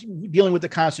he's not dealing with the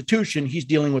Constitution, he's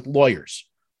dealing with lawyers.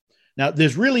 Now,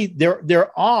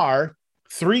 there are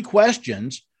 3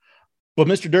 questions, but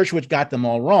Mr. Dershowitz got them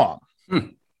all wrong.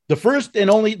 The first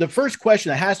question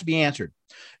that has to be answered: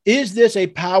 is this a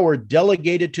power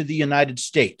delegated to the United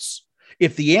States?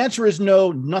 If the answer is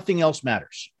no, nothing else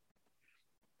matters.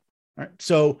 All right,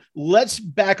 so let's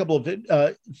back up a little bit.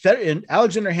 In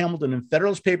Alexander Hamilton in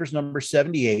Federalist Papers number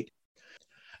 78,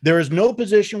 there is no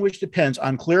position which depends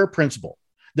on clearer principle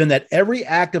than that every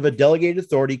act of a delegated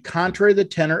authority, contrary to the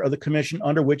tenor of the commission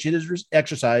under which it is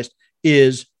exercised,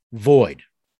 is void.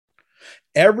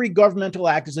 Every governmental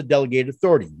act is a delegated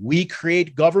authority. We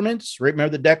create governments, right?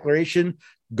 Remember the Declaration,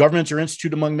 governments are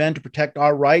instituted among men to protect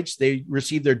our rights. They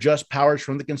receive their just powers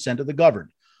from the consent of the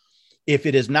governed. If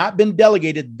it has not been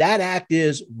delegated, that act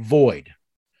is void.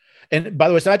 And by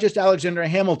the way, it's not just Alexander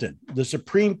Hamilton. The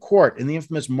Supreme Court in the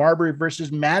infamous Marbury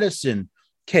versus Madison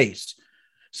case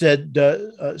said,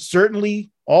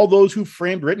 certainly all those who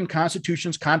framed written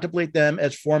constitutions contemplate them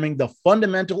as forming the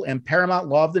fundamental and paramount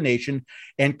law of the nation.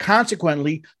 And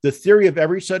consequently, the theory of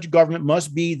every such government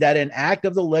must be that an act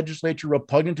of the legislature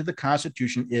repugnant to the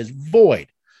Constitution is void.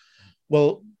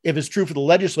 Well, if it's true for the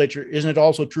legislature, isn't it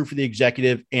also true for the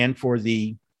executive and for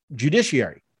the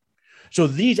judiciary? So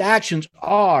these actions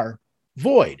are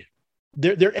void.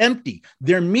 They're empty.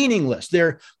 They're meaningless.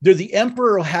 They're the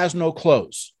emperor who has no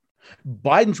clothes.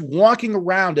 Biden's walking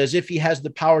around as if he has the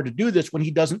power to do this when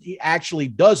he doesn't. He actually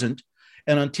doesn't.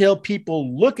 And until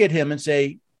people look at him and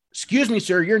say, "Excuse me,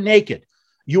 sir, you're naked.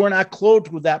 You are not clothed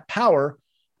with that power,"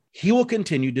 he will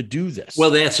continue to do this.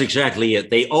 Well, that's exactly it.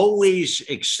 They always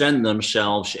extend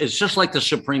themselves. It's just like the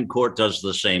Supreme Court does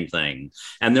the same thing.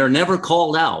 And they're never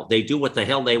called out. They do what the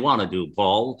hell they want to do,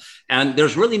 Paul. And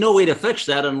there's really no way to fix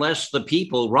that unless the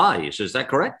people rise. Is that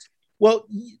correct? Well,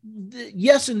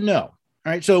 yes and no.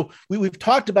 All right. So we've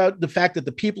talked about the fact that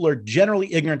the people are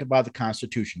generally ignorant about the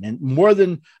Constitution, and more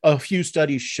than a few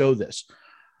studies show this.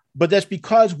 But that's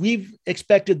because we've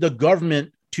expected the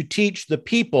government to teach the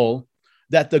people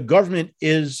that the government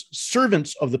is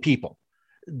servants of the people.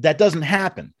 That doesn't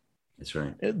happen. That's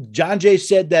right. John Jay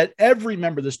said that every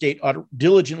member of the state ought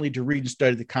diligently to read and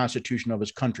study the Constitution of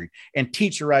his country and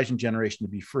teach the rising generation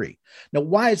to be free. Now,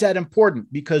 why is that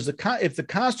important? Because if the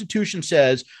Constitution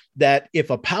says that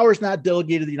if a power is not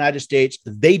delegated to the United States,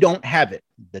 they don't have it,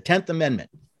 the 10th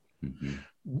Amendment,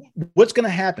 what's going to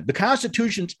happen? The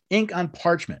Constitution's ink on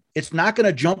parchment. It's not going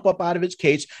to jump up out of its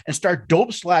case and start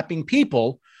dope slapping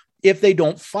people if they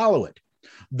don't follow it.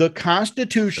 The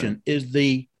Constitution is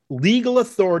the legal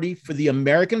authority for the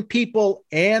American people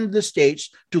and the states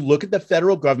to look at the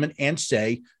federal government and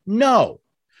say, no,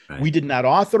 we did not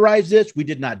authorize this. We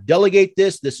did not delegate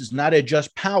this. This is not a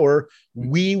just power.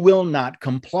 We will not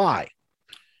comply.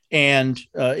 And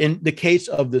in the case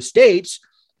of the states,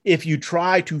 if you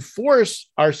try to force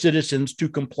our citizens to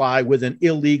comply with an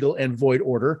illegal and void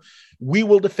order, we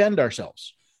will defend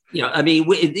ourselves. Yeah, I mean,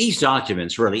 these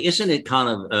documents really, isn't it kind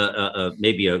of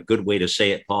maybe a good way to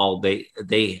say it, Paul?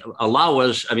 They allow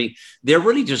us, I mean, they're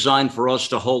really designed for us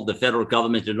to hold the federal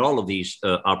government and all of these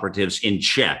operatives in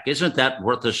check. Isn't that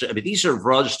worth us? I mean, these are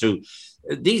for us to,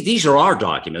 these are our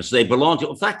documents. They belong to,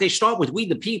 in fact, they start with we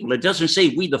the people. It doesn't say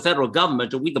we the federal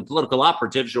government or we the political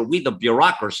operatives or we the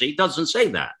bureaucracy. It doesn't say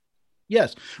that.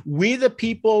 Yes, we the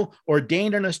people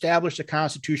ordained and established the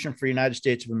Constitution for the United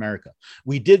States of America.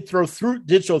 We did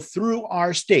so through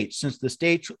our states, since the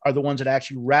states are the ones that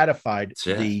actually ratified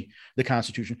the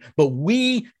Constitution. But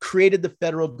we created the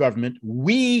federal government.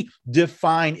 We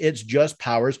define its just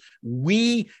powers.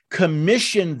 We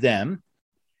commission them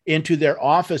into their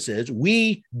offices.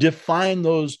 We define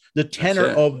the tenor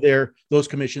of those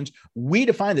commissions. We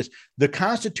define this. The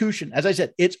Constitution, as I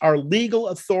said, it's our legal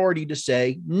authority to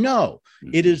say, no,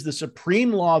 it is the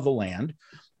supreme law of the land.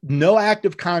 No act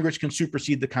of Congress can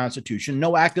supersede the Constitution.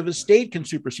 No act of a state can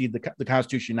supersede the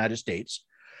Constitution of the United States.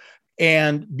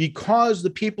 And because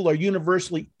the people are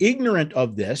universally ignorant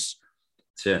of this,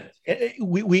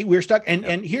 we're stuck.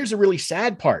 And here's the really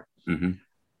sad part.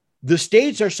 The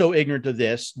states are so ignorant of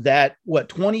this that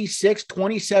 26,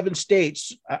 27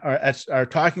 states are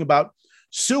talking about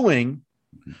suing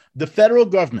the federal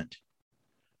government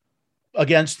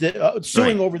against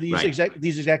suing over these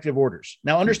executive orders.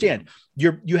 Now, understand,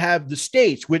 you have the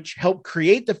states which help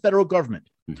create the federal government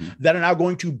that are now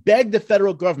going to beg the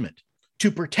federal government to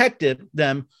protect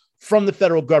them from the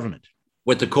federal government.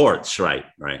 With the courts, right.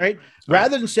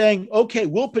 Rather than saying, okay,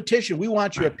 we'll petition, we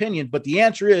want your opinion, but the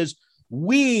answer is,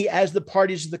 we, as the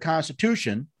parties of the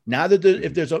Constitution, now that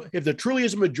if there truly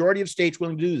is a majority of states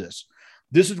willing to do this,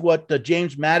 this is what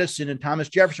James Madison and Thomas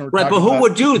Jefferson were talking about. Right, but who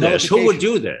would do this? Who would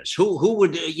do this? Who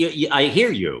would? I hear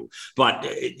you, but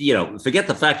forget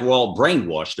the fact we're all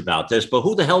brainwashed about this. But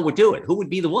who the hell would do it? Who would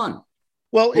be the one?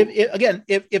 Well,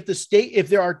 if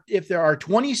there are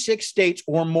 26 states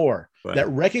or more that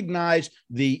recognize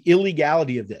the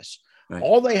illegality of this.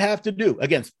 All they have to do,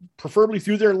 again, preferably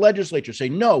through their legislature, say,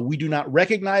 no, we do not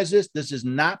recognize this. This is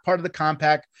not part of the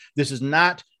compact. This is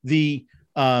not we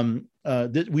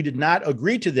did not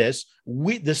agree to this.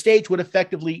 the states would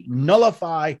effectively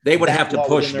nullify. They would have that to law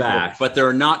push within their back, borders. but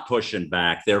they're not pushing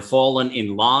back. They're falling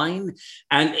in line.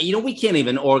 And, we can't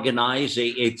even organize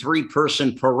a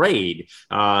 3-person parade,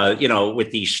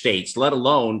 with these states, let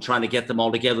alone trying to get them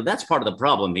all together. That's part of the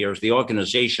problem here, is the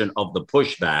organization of the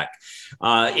pushback.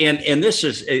 And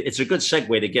it's a good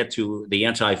segue to get to the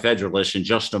anti-federalists in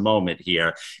just a moment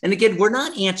here. And again, we're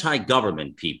not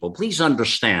anti-government people. Please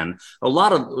understand, a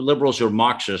lot of liberals or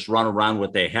Marxists run around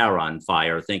with their hair on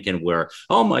fire thinking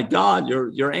oh my God,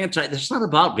 you're anti. It's not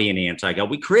about being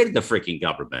anti-government. We created the freaking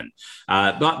government.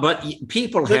 But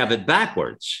people have it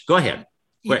backwards. Go ahead.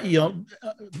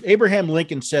 Abraham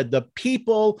Lincoln said the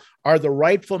people are the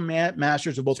rightful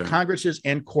masters of both Congresses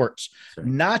and courts,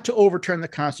 not to overturn the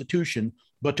Constitution,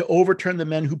 but to overturn the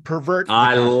men who pervert.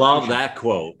 I love that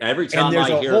quote. Every time I hear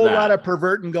that. And there's a whole lot of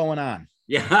perverting going on.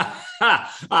 Yeah,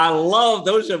 I love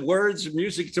those words,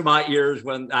 music to my ears.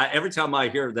 Every time I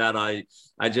hear that,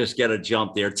 I just get a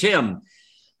jump there. Tim,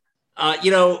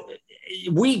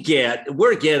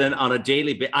 we're getting on a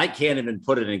daily basis. I can't even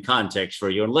put it in context for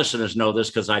you. And listeners know this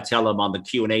because I tell them on the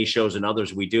Q&A shows and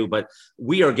others we do, but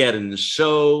we are getting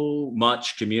so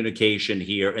much communication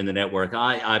here in the network.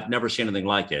 I've never seen anything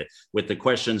like it, with the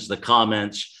questions, the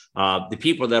comments, the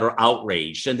people that are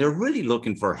outraged, and they're really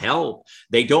looking for help.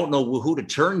 They don't know who to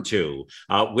turn to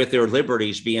with their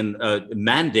liberties being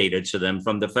mandated to them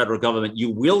from the federal government. You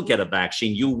will get a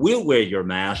vaccine. You will wear your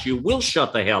mask. You will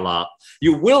shut the hell up.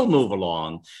 You will move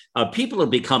along. People are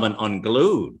becoming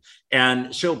unglued.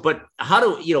 And so, but how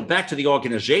do, back to the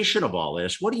organization of all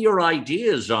this, what are your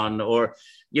ideas on,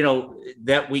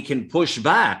 that we can push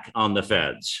back on the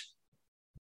feds?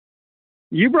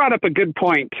 You brought up a good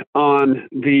point on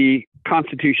the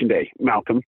Constitution Day,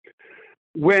 Malcolm.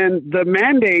 When the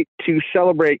mandate to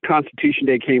celebrate Constitution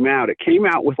Day came out, it came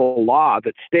out with a law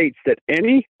that states that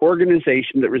any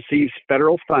organization that receives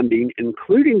federal funding,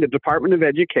 including the Department of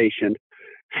Education,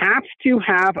 has to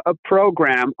have a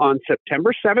program on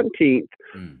September 17th,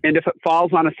 and if it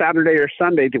falls on a Saturday or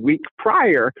Sunday the week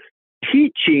prior,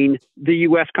 teaching the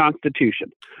U.S.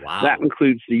 Constitution. Wow. That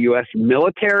includes the U.S.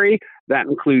 military. That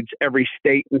includes every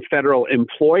state and federal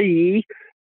employee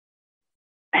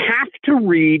have to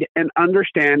read and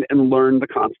understand and learn the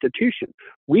Constitution.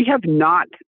 We have not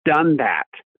done that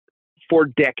for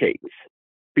decades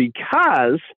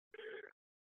because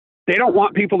they don't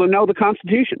want people to know the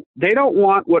Constitution. They don't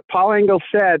want, what Paul Engel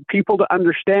said, people to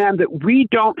understand that we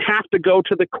don't have to go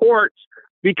to the courts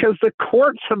because the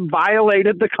courts have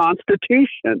violated the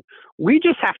Constitution. We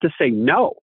just have to say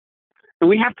no. And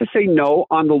we have to say no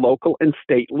on the local and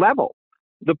state level.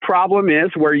 The problem is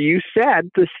where you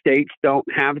said the states don't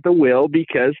have the will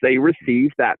because they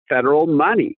receive that federal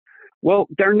money. Well,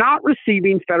 they're not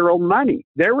receiving federal money.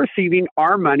 They're receiving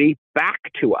our money back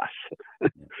to us.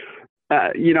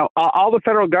 All the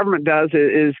federal government does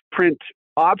is print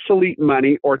obsolete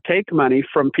money or take money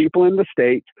from people in the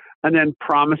states and then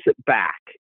promise it back.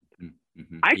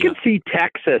 Mm-hmm. I could see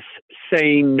Texas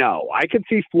saying no. I could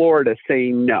see Florida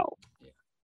saying no.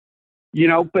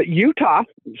 But Utah,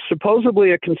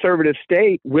 supposedly a conservative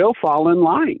state, will fall in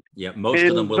line. Yeah, most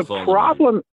of them will fall in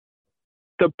line.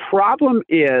 The problem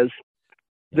is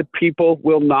the people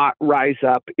will not rise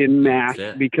up in mass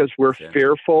because we're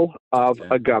fearful of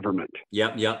a government.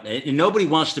 Yep. And nobody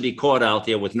wants to be caught out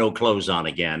there with no clothes on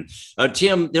again.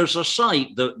 Tim, there's a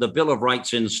site, the Bill of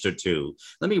Rights Institute.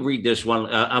 Let me read this one.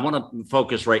 I want to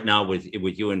focus right now with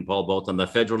you and Paul both on the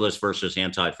Federalist versus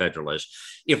Anti-Federalist.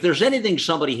 If there's anything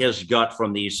somebody has got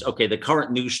from these, the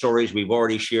current news stories, we've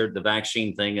already shared the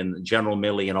vaccine thing and General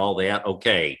Milley and all that.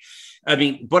 Okay.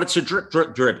 But it's a drip,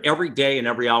 drip, drip. Every day and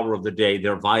every hour of the day,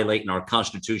 they're violating our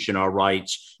Constitution, our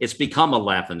rights. It's become a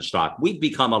laughingstock. We've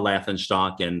become a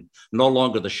laughingstock and no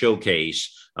longer the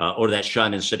showcase or that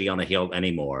shining city on a hill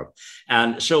anymore.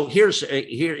 And so here's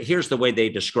the way they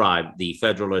describe the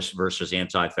Federalist versus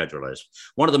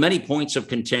Anti-Federalist. One of the many points of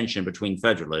contention between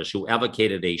Federalists who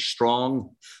advocated a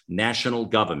strong national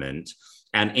government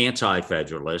and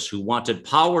anti-federalists who wanted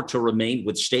power to remain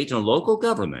with state and local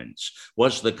governments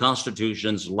was the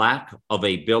Constitution's lack of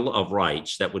a Bill of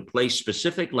Rights that would place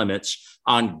specific limits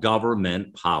on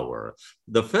government power.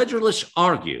 The Federalists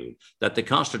argued that the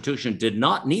Constitution did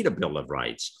not need a Bill of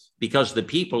Rights because the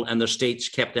people and the states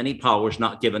kept any powers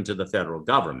not given to the federal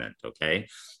government, okay?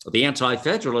 The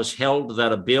Anti-Federalists held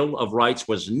that a Bill of Rights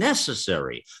was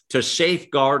necessary to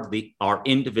safeguard our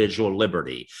individual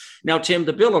liberty. Now, Tim,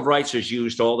 the Bill of Rights is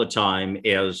used all the time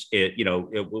as,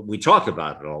 we talk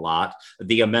about it a lot,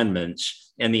 the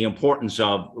amendments and the importance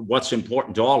of what's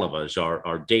important to all of us,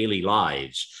 our daily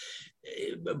lives.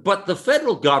 But the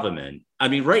federal government, I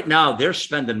mean, right now they're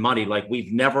spending money like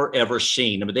we've never, ever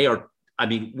seen. I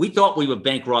mean, we thought we were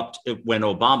bankrupt when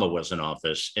Obama was in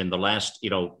office in the last,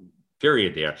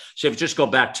 period there. So if you just go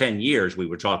back 10 years, we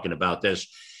were talking about this.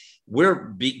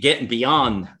 We're getting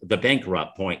beyond the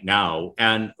bankrupt point now.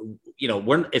 And,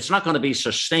 it's not going to be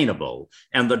sustainable.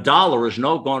 And the dollar is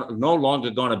no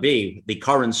longer going to be the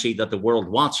currency that the world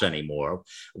wants anymore.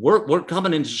 We're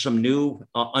coming into some new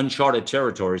uncharted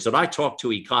territories that I talked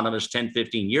to economists 10,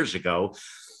 15 years ago.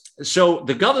 So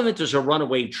the government is a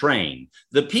runaway train.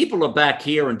 The people are back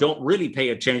here and don't really pay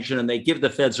attention, and they give the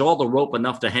feds all the rope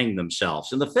enough to hang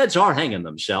themselves. And the feds are hanging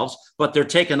themselves, but they're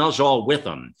taking us all with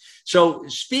them. So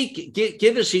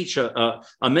give us each a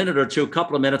minute or two, a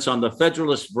couple of minutes on the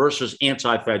Federalists versus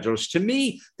anti-Federalists. To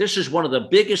me, this is one of the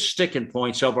biggest sticking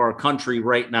points of our country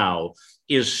right now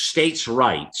is states'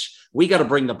 rights. We got to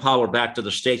bring the power back to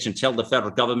the states and tell the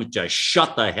federal government to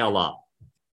shut the hell up.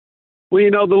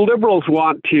 Well, the liberals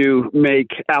want to make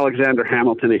Alexander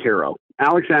Hamilton a hero.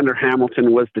 Alexander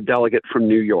Hamilton was the delegate from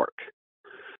New York.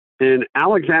 And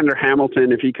Alexander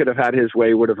Hamilton, if he could have had his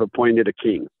way, would have appointed a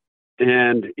king.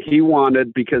 And he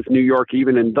wanted, because New York,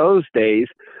 even in those days,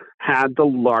 had the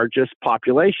largest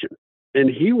population. And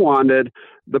he wanted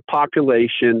the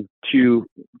population to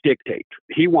dictate.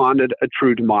 He wanted a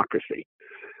true democracy.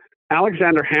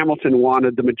 Alexander Hamilton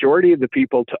wanted the majority of the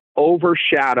people to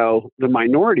overshadow the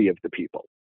minority of the people.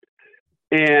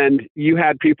 And you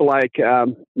had people like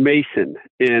Mason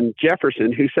and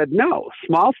Jefferson who said, no,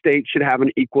 small states should have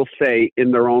an equal say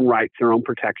in their own rights, their own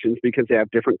protections, because they have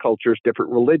different cultures,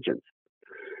 different religions.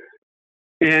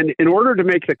 And in order to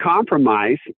make the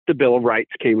compromise, the Bill of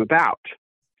Rights came about.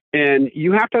 And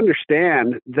you have to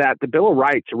understand that the Bill of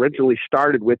Rights originally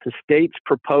started with the states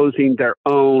proposing their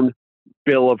own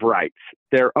Bill of Rights,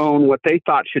 their own, what they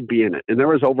thought should be in it. And there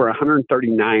was over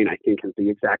 139, I think is the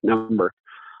exact number,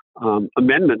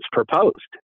 amendments proposed.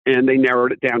 And they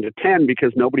narrowed it down to 10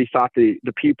 because nobody thought the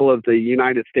people of the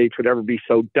United States would ever be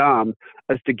so dumb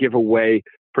as to give away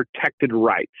protected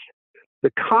rights.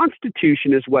 The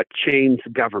Constitution is what chains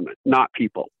government, not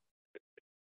people.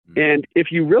 And if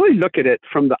you really look at it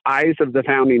from the eyes of the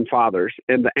Founding Fathers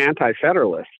and the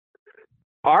Anti-Federalists,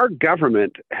 our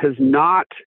government has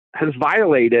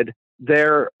violated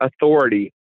their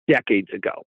authority decades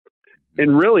ago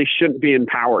and really shouldn't be in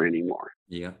power anymore.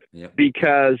 Yeah.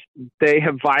 Because they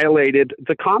have violated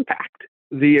the compact,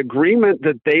 the agreement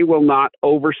that they will not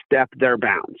overstep their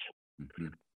bounds.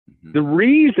 The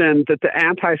reason that the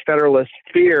Anti-Federalists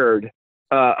feared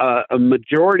a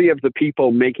majority of the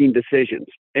people making decisions,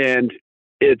 and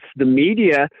it's the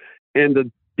media and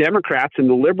the Democrats and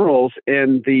the liberals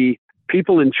and the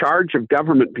people in charge of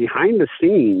government behind the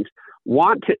scenes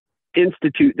want to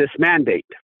institute this mandate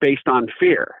based on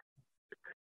fear.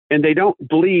 And they don't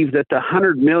believe that the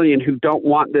 100 million who don't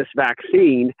want this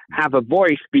vaccine have a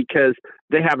voice because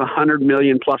they have 100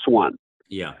 million plus one.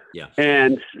 Yeah.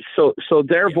 And so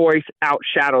their voice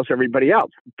outshadows everybody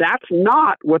else. That's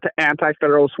not what the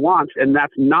Anti-Federalists wants, and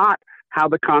that's not how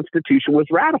the Constitution was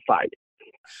ratified.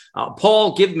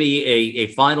 Paul, give me a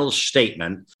final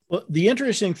statement. Well, the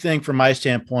interesting thing from my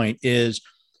standpoint is,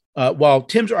 while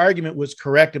Tim's argument was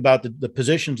correct about the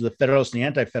positions of the Federalists and the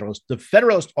Anti-Federalists, the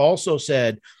Federalists also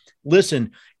said,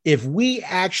 listen, if we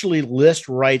actually list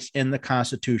rights in the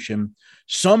Constitution,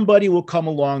 somebody will come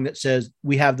along that says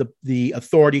we have the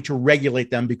authority to regulate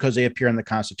them because they appear in the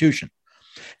Constitution.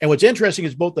 And what's interesting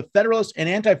is both the Federalists and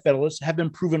Anti-Federalists have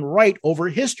been proven right over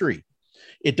history.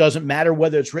 It doesn't matter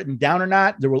whether it's written down or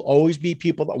not. There will always be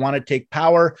people that want to take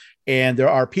power. And there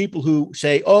are people who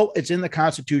say, oh, it's in the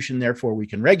Constitution, therefore we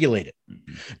can regulate it.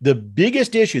 The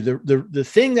biggest issue, the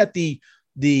thing that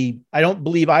I don't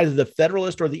believe either the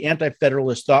Federalist or the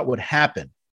Anti-Federalist thought would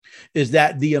happen is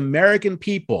that the American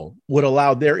people would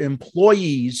allow their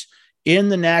employees in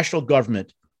the national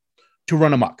government to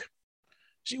run amok.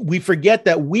 See, we forget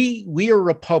that we are a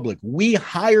republic. We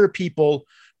hire people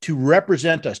to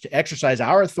represent us, to exercise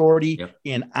our authority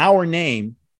in our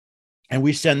name, and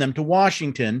we send them to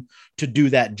Washington to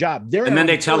do that job. And then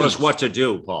they tell us what to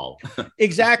do, Paul.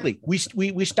 Exactly.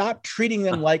 We stopped treating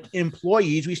them like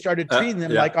employees. We started treating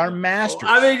them like our masters.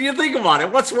 I mean, you think about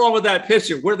it. What's wrong with that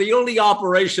picture? We're the only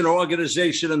operation or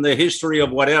organization in the history of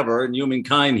whatever in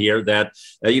humankind here that,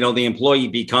 the employee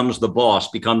becomes the boss,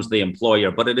 becomes the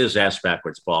employer. But it is ass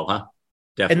backwards, Paul, huh?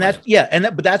 Definitely.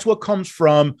 But that's what comes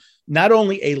from not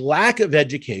only a lack of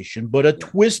education, but a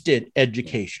twisted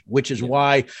education, which is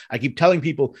why I keep telling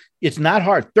people it's not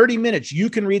hard. 30 minutes, you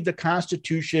can read the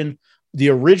Constitution, the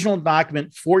original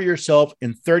document for yourself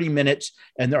in 30 minutes.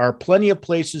 And there are plenty of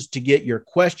places to get your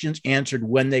questions answered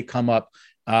when they come up.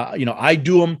 I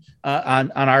do them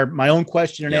on my own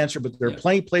question and answer, but there are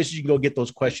plenty of places you can go get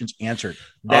those questions answered.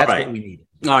 That's what we need.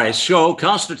 All right. So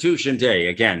Constitution Day,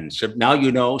 again, so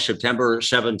now September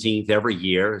 17th every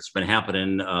year. It's been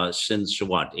happening since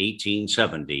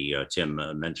 1870,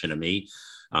 Tim mentioned to me.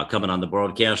 Coming on the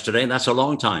broadcast today, and that's a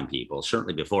long time, people.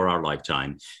 Certainly before our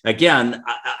lifetime. Again,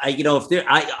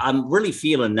 I'm really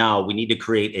feeling now we need to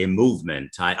create a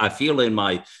movement. I feel in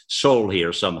my soul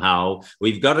here somehow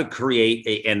we've got to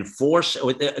create and force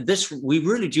this. We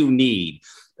really do need.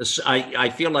 I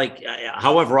feel like,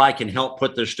 however I can help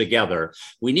put this together,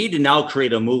 we need to now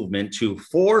create a movement to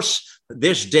force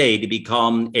this day to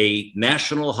become a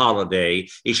national holiday.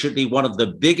 It should be one of the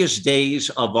biggest days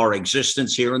of our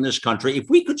existence here in this country. If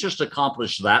we could just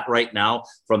accomplish that right now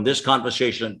from this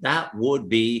conversation, that would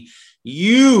be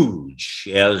huge,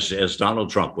 as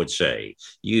Donald Trump would say,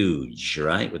 huge,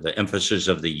 right? With the emphasis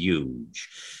of the huge.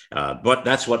 But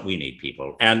that's what we need,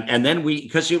 people. And then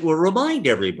because it will remind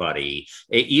everybody,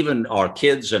 even our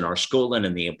kids and our schooling,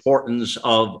 and the importance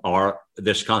of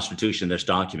this Constitution, this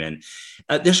document.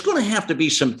 There's going to have to be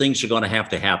some things that are going to have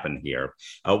to happen here.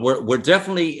 We're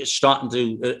definitely starting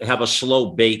to have a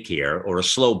slow bake here, or a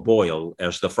slow boil,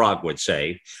 as the frog would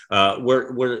say.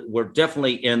 We're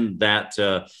definitely in that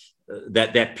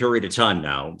period of time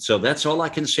now. So that's all I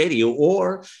can say to you.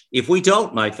 Or if we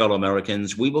don't, my fellow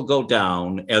Americans, we will go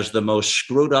down as the most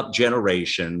screwed up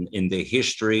generation in the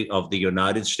history of the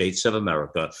United States of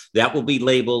America. That will be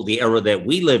labeled the era that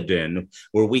we lived in,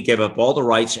 where we gave up all the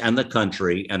rights and the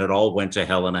country, and it all went to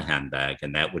hell in a handbag.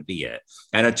 And that would be it.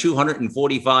 And at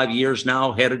 245 years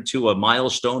now, headed to a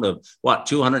milestone of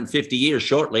 250 years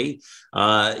shortly.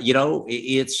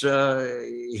 It's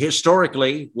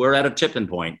historically, we're at a tipping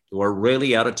point. We're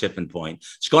really at a tipping point.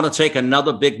 It's going to take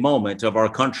another big moment of our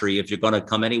country if you're going to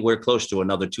come anywhere close to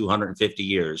another 250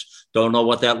 years. Don't know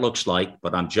what that looks like,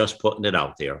 but I'm just putting it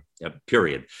out there,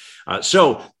 period.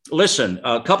 So listen,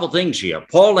 a couple things here.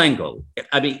 Paul Engel.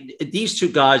 I mean, these two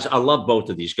guys, I love both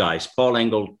of these guys, Paul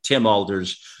Engel, Tim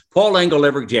Alders. Paul Engel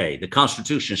every day, the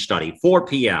Constitution Study, 4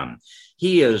 p.m.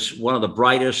 He is one of the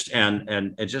brightest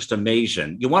and just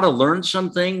amazing. You want to learn some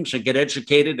things and get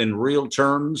educated in real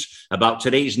terms about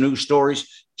today's news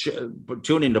stories?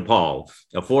 Tune into Paul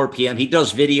at 4 p.m. He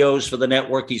does videos for the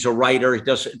network. He's a writer. He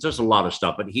does a lot of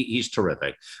stuff, but he's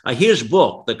terrific. His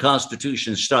book, The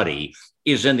Constitution Study,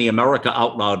 is in the America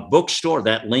Out Loud bookstore.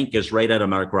 That link is right at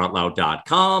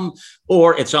americaoutloud.com,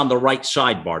 or it's on the right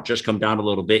sidebar. Just come down a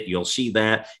little bit. You'll see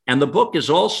that. And the book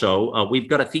is also, we've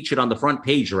got it featured on the front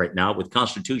page right now with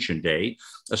Constitution Day.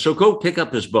 So go pick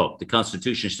up his book, The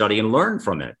Constitution Study, and learn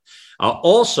from it.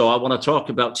 Also, I want to talk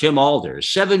about Tim Alders,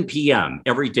 7 p.m.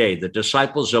 every day, the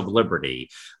Disciples of Liberty.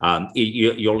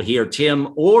 You'll hear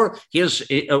Tim or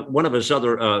one of his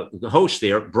other hosts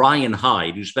there, Brian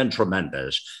Hyde, who's been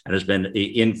tremendous and has been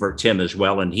in for Tim as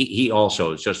well. And he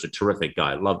also is just a terrific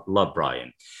guy. Love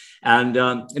Brian. And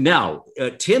now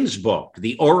Tim's book,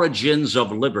 The Origins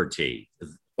of Liberty.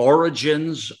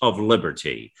 Origins of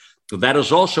Liberty. That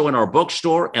is also in our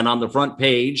bookstore and on the front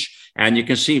page. And you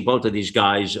can see both of these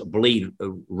guys bleed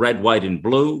red, white, and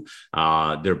blue.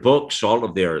 Their books, all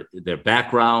of their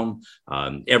background,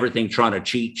 everything trying to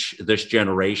teach this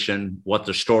generation what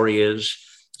the story is.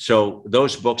 So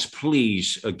those books,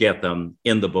 please get them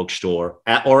in the bookstore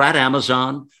or at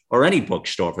Amazon or any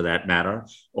bookstore for that matter,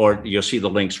 or you'll see the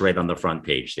links right on the front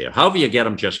page there. However you get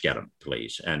them, just get them,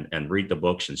 please, and read the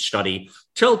books and study.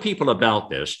 Tell people about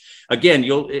this. Again,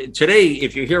 today,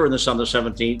 if you're hearing this on the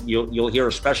 17th, you'll hear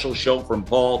a special show from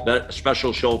Paul, a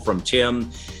special show from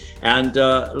Tim. And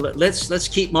let's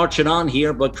keep marching on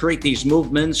here, but create these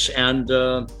movements and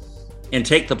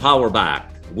take the power back.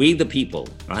 We the people,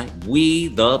 right? We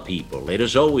the people. It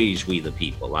is always we the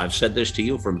people. I've said this to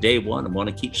you from day one. I want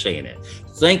to keep saying it.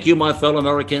 Thank you, my fellow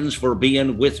Americans, for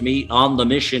being with me on the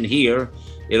mission here.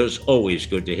 It is always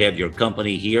good to have your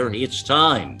company here. It's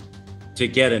time to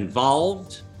get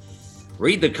involved,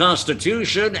 read the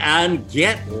Constitution, and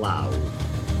get loud.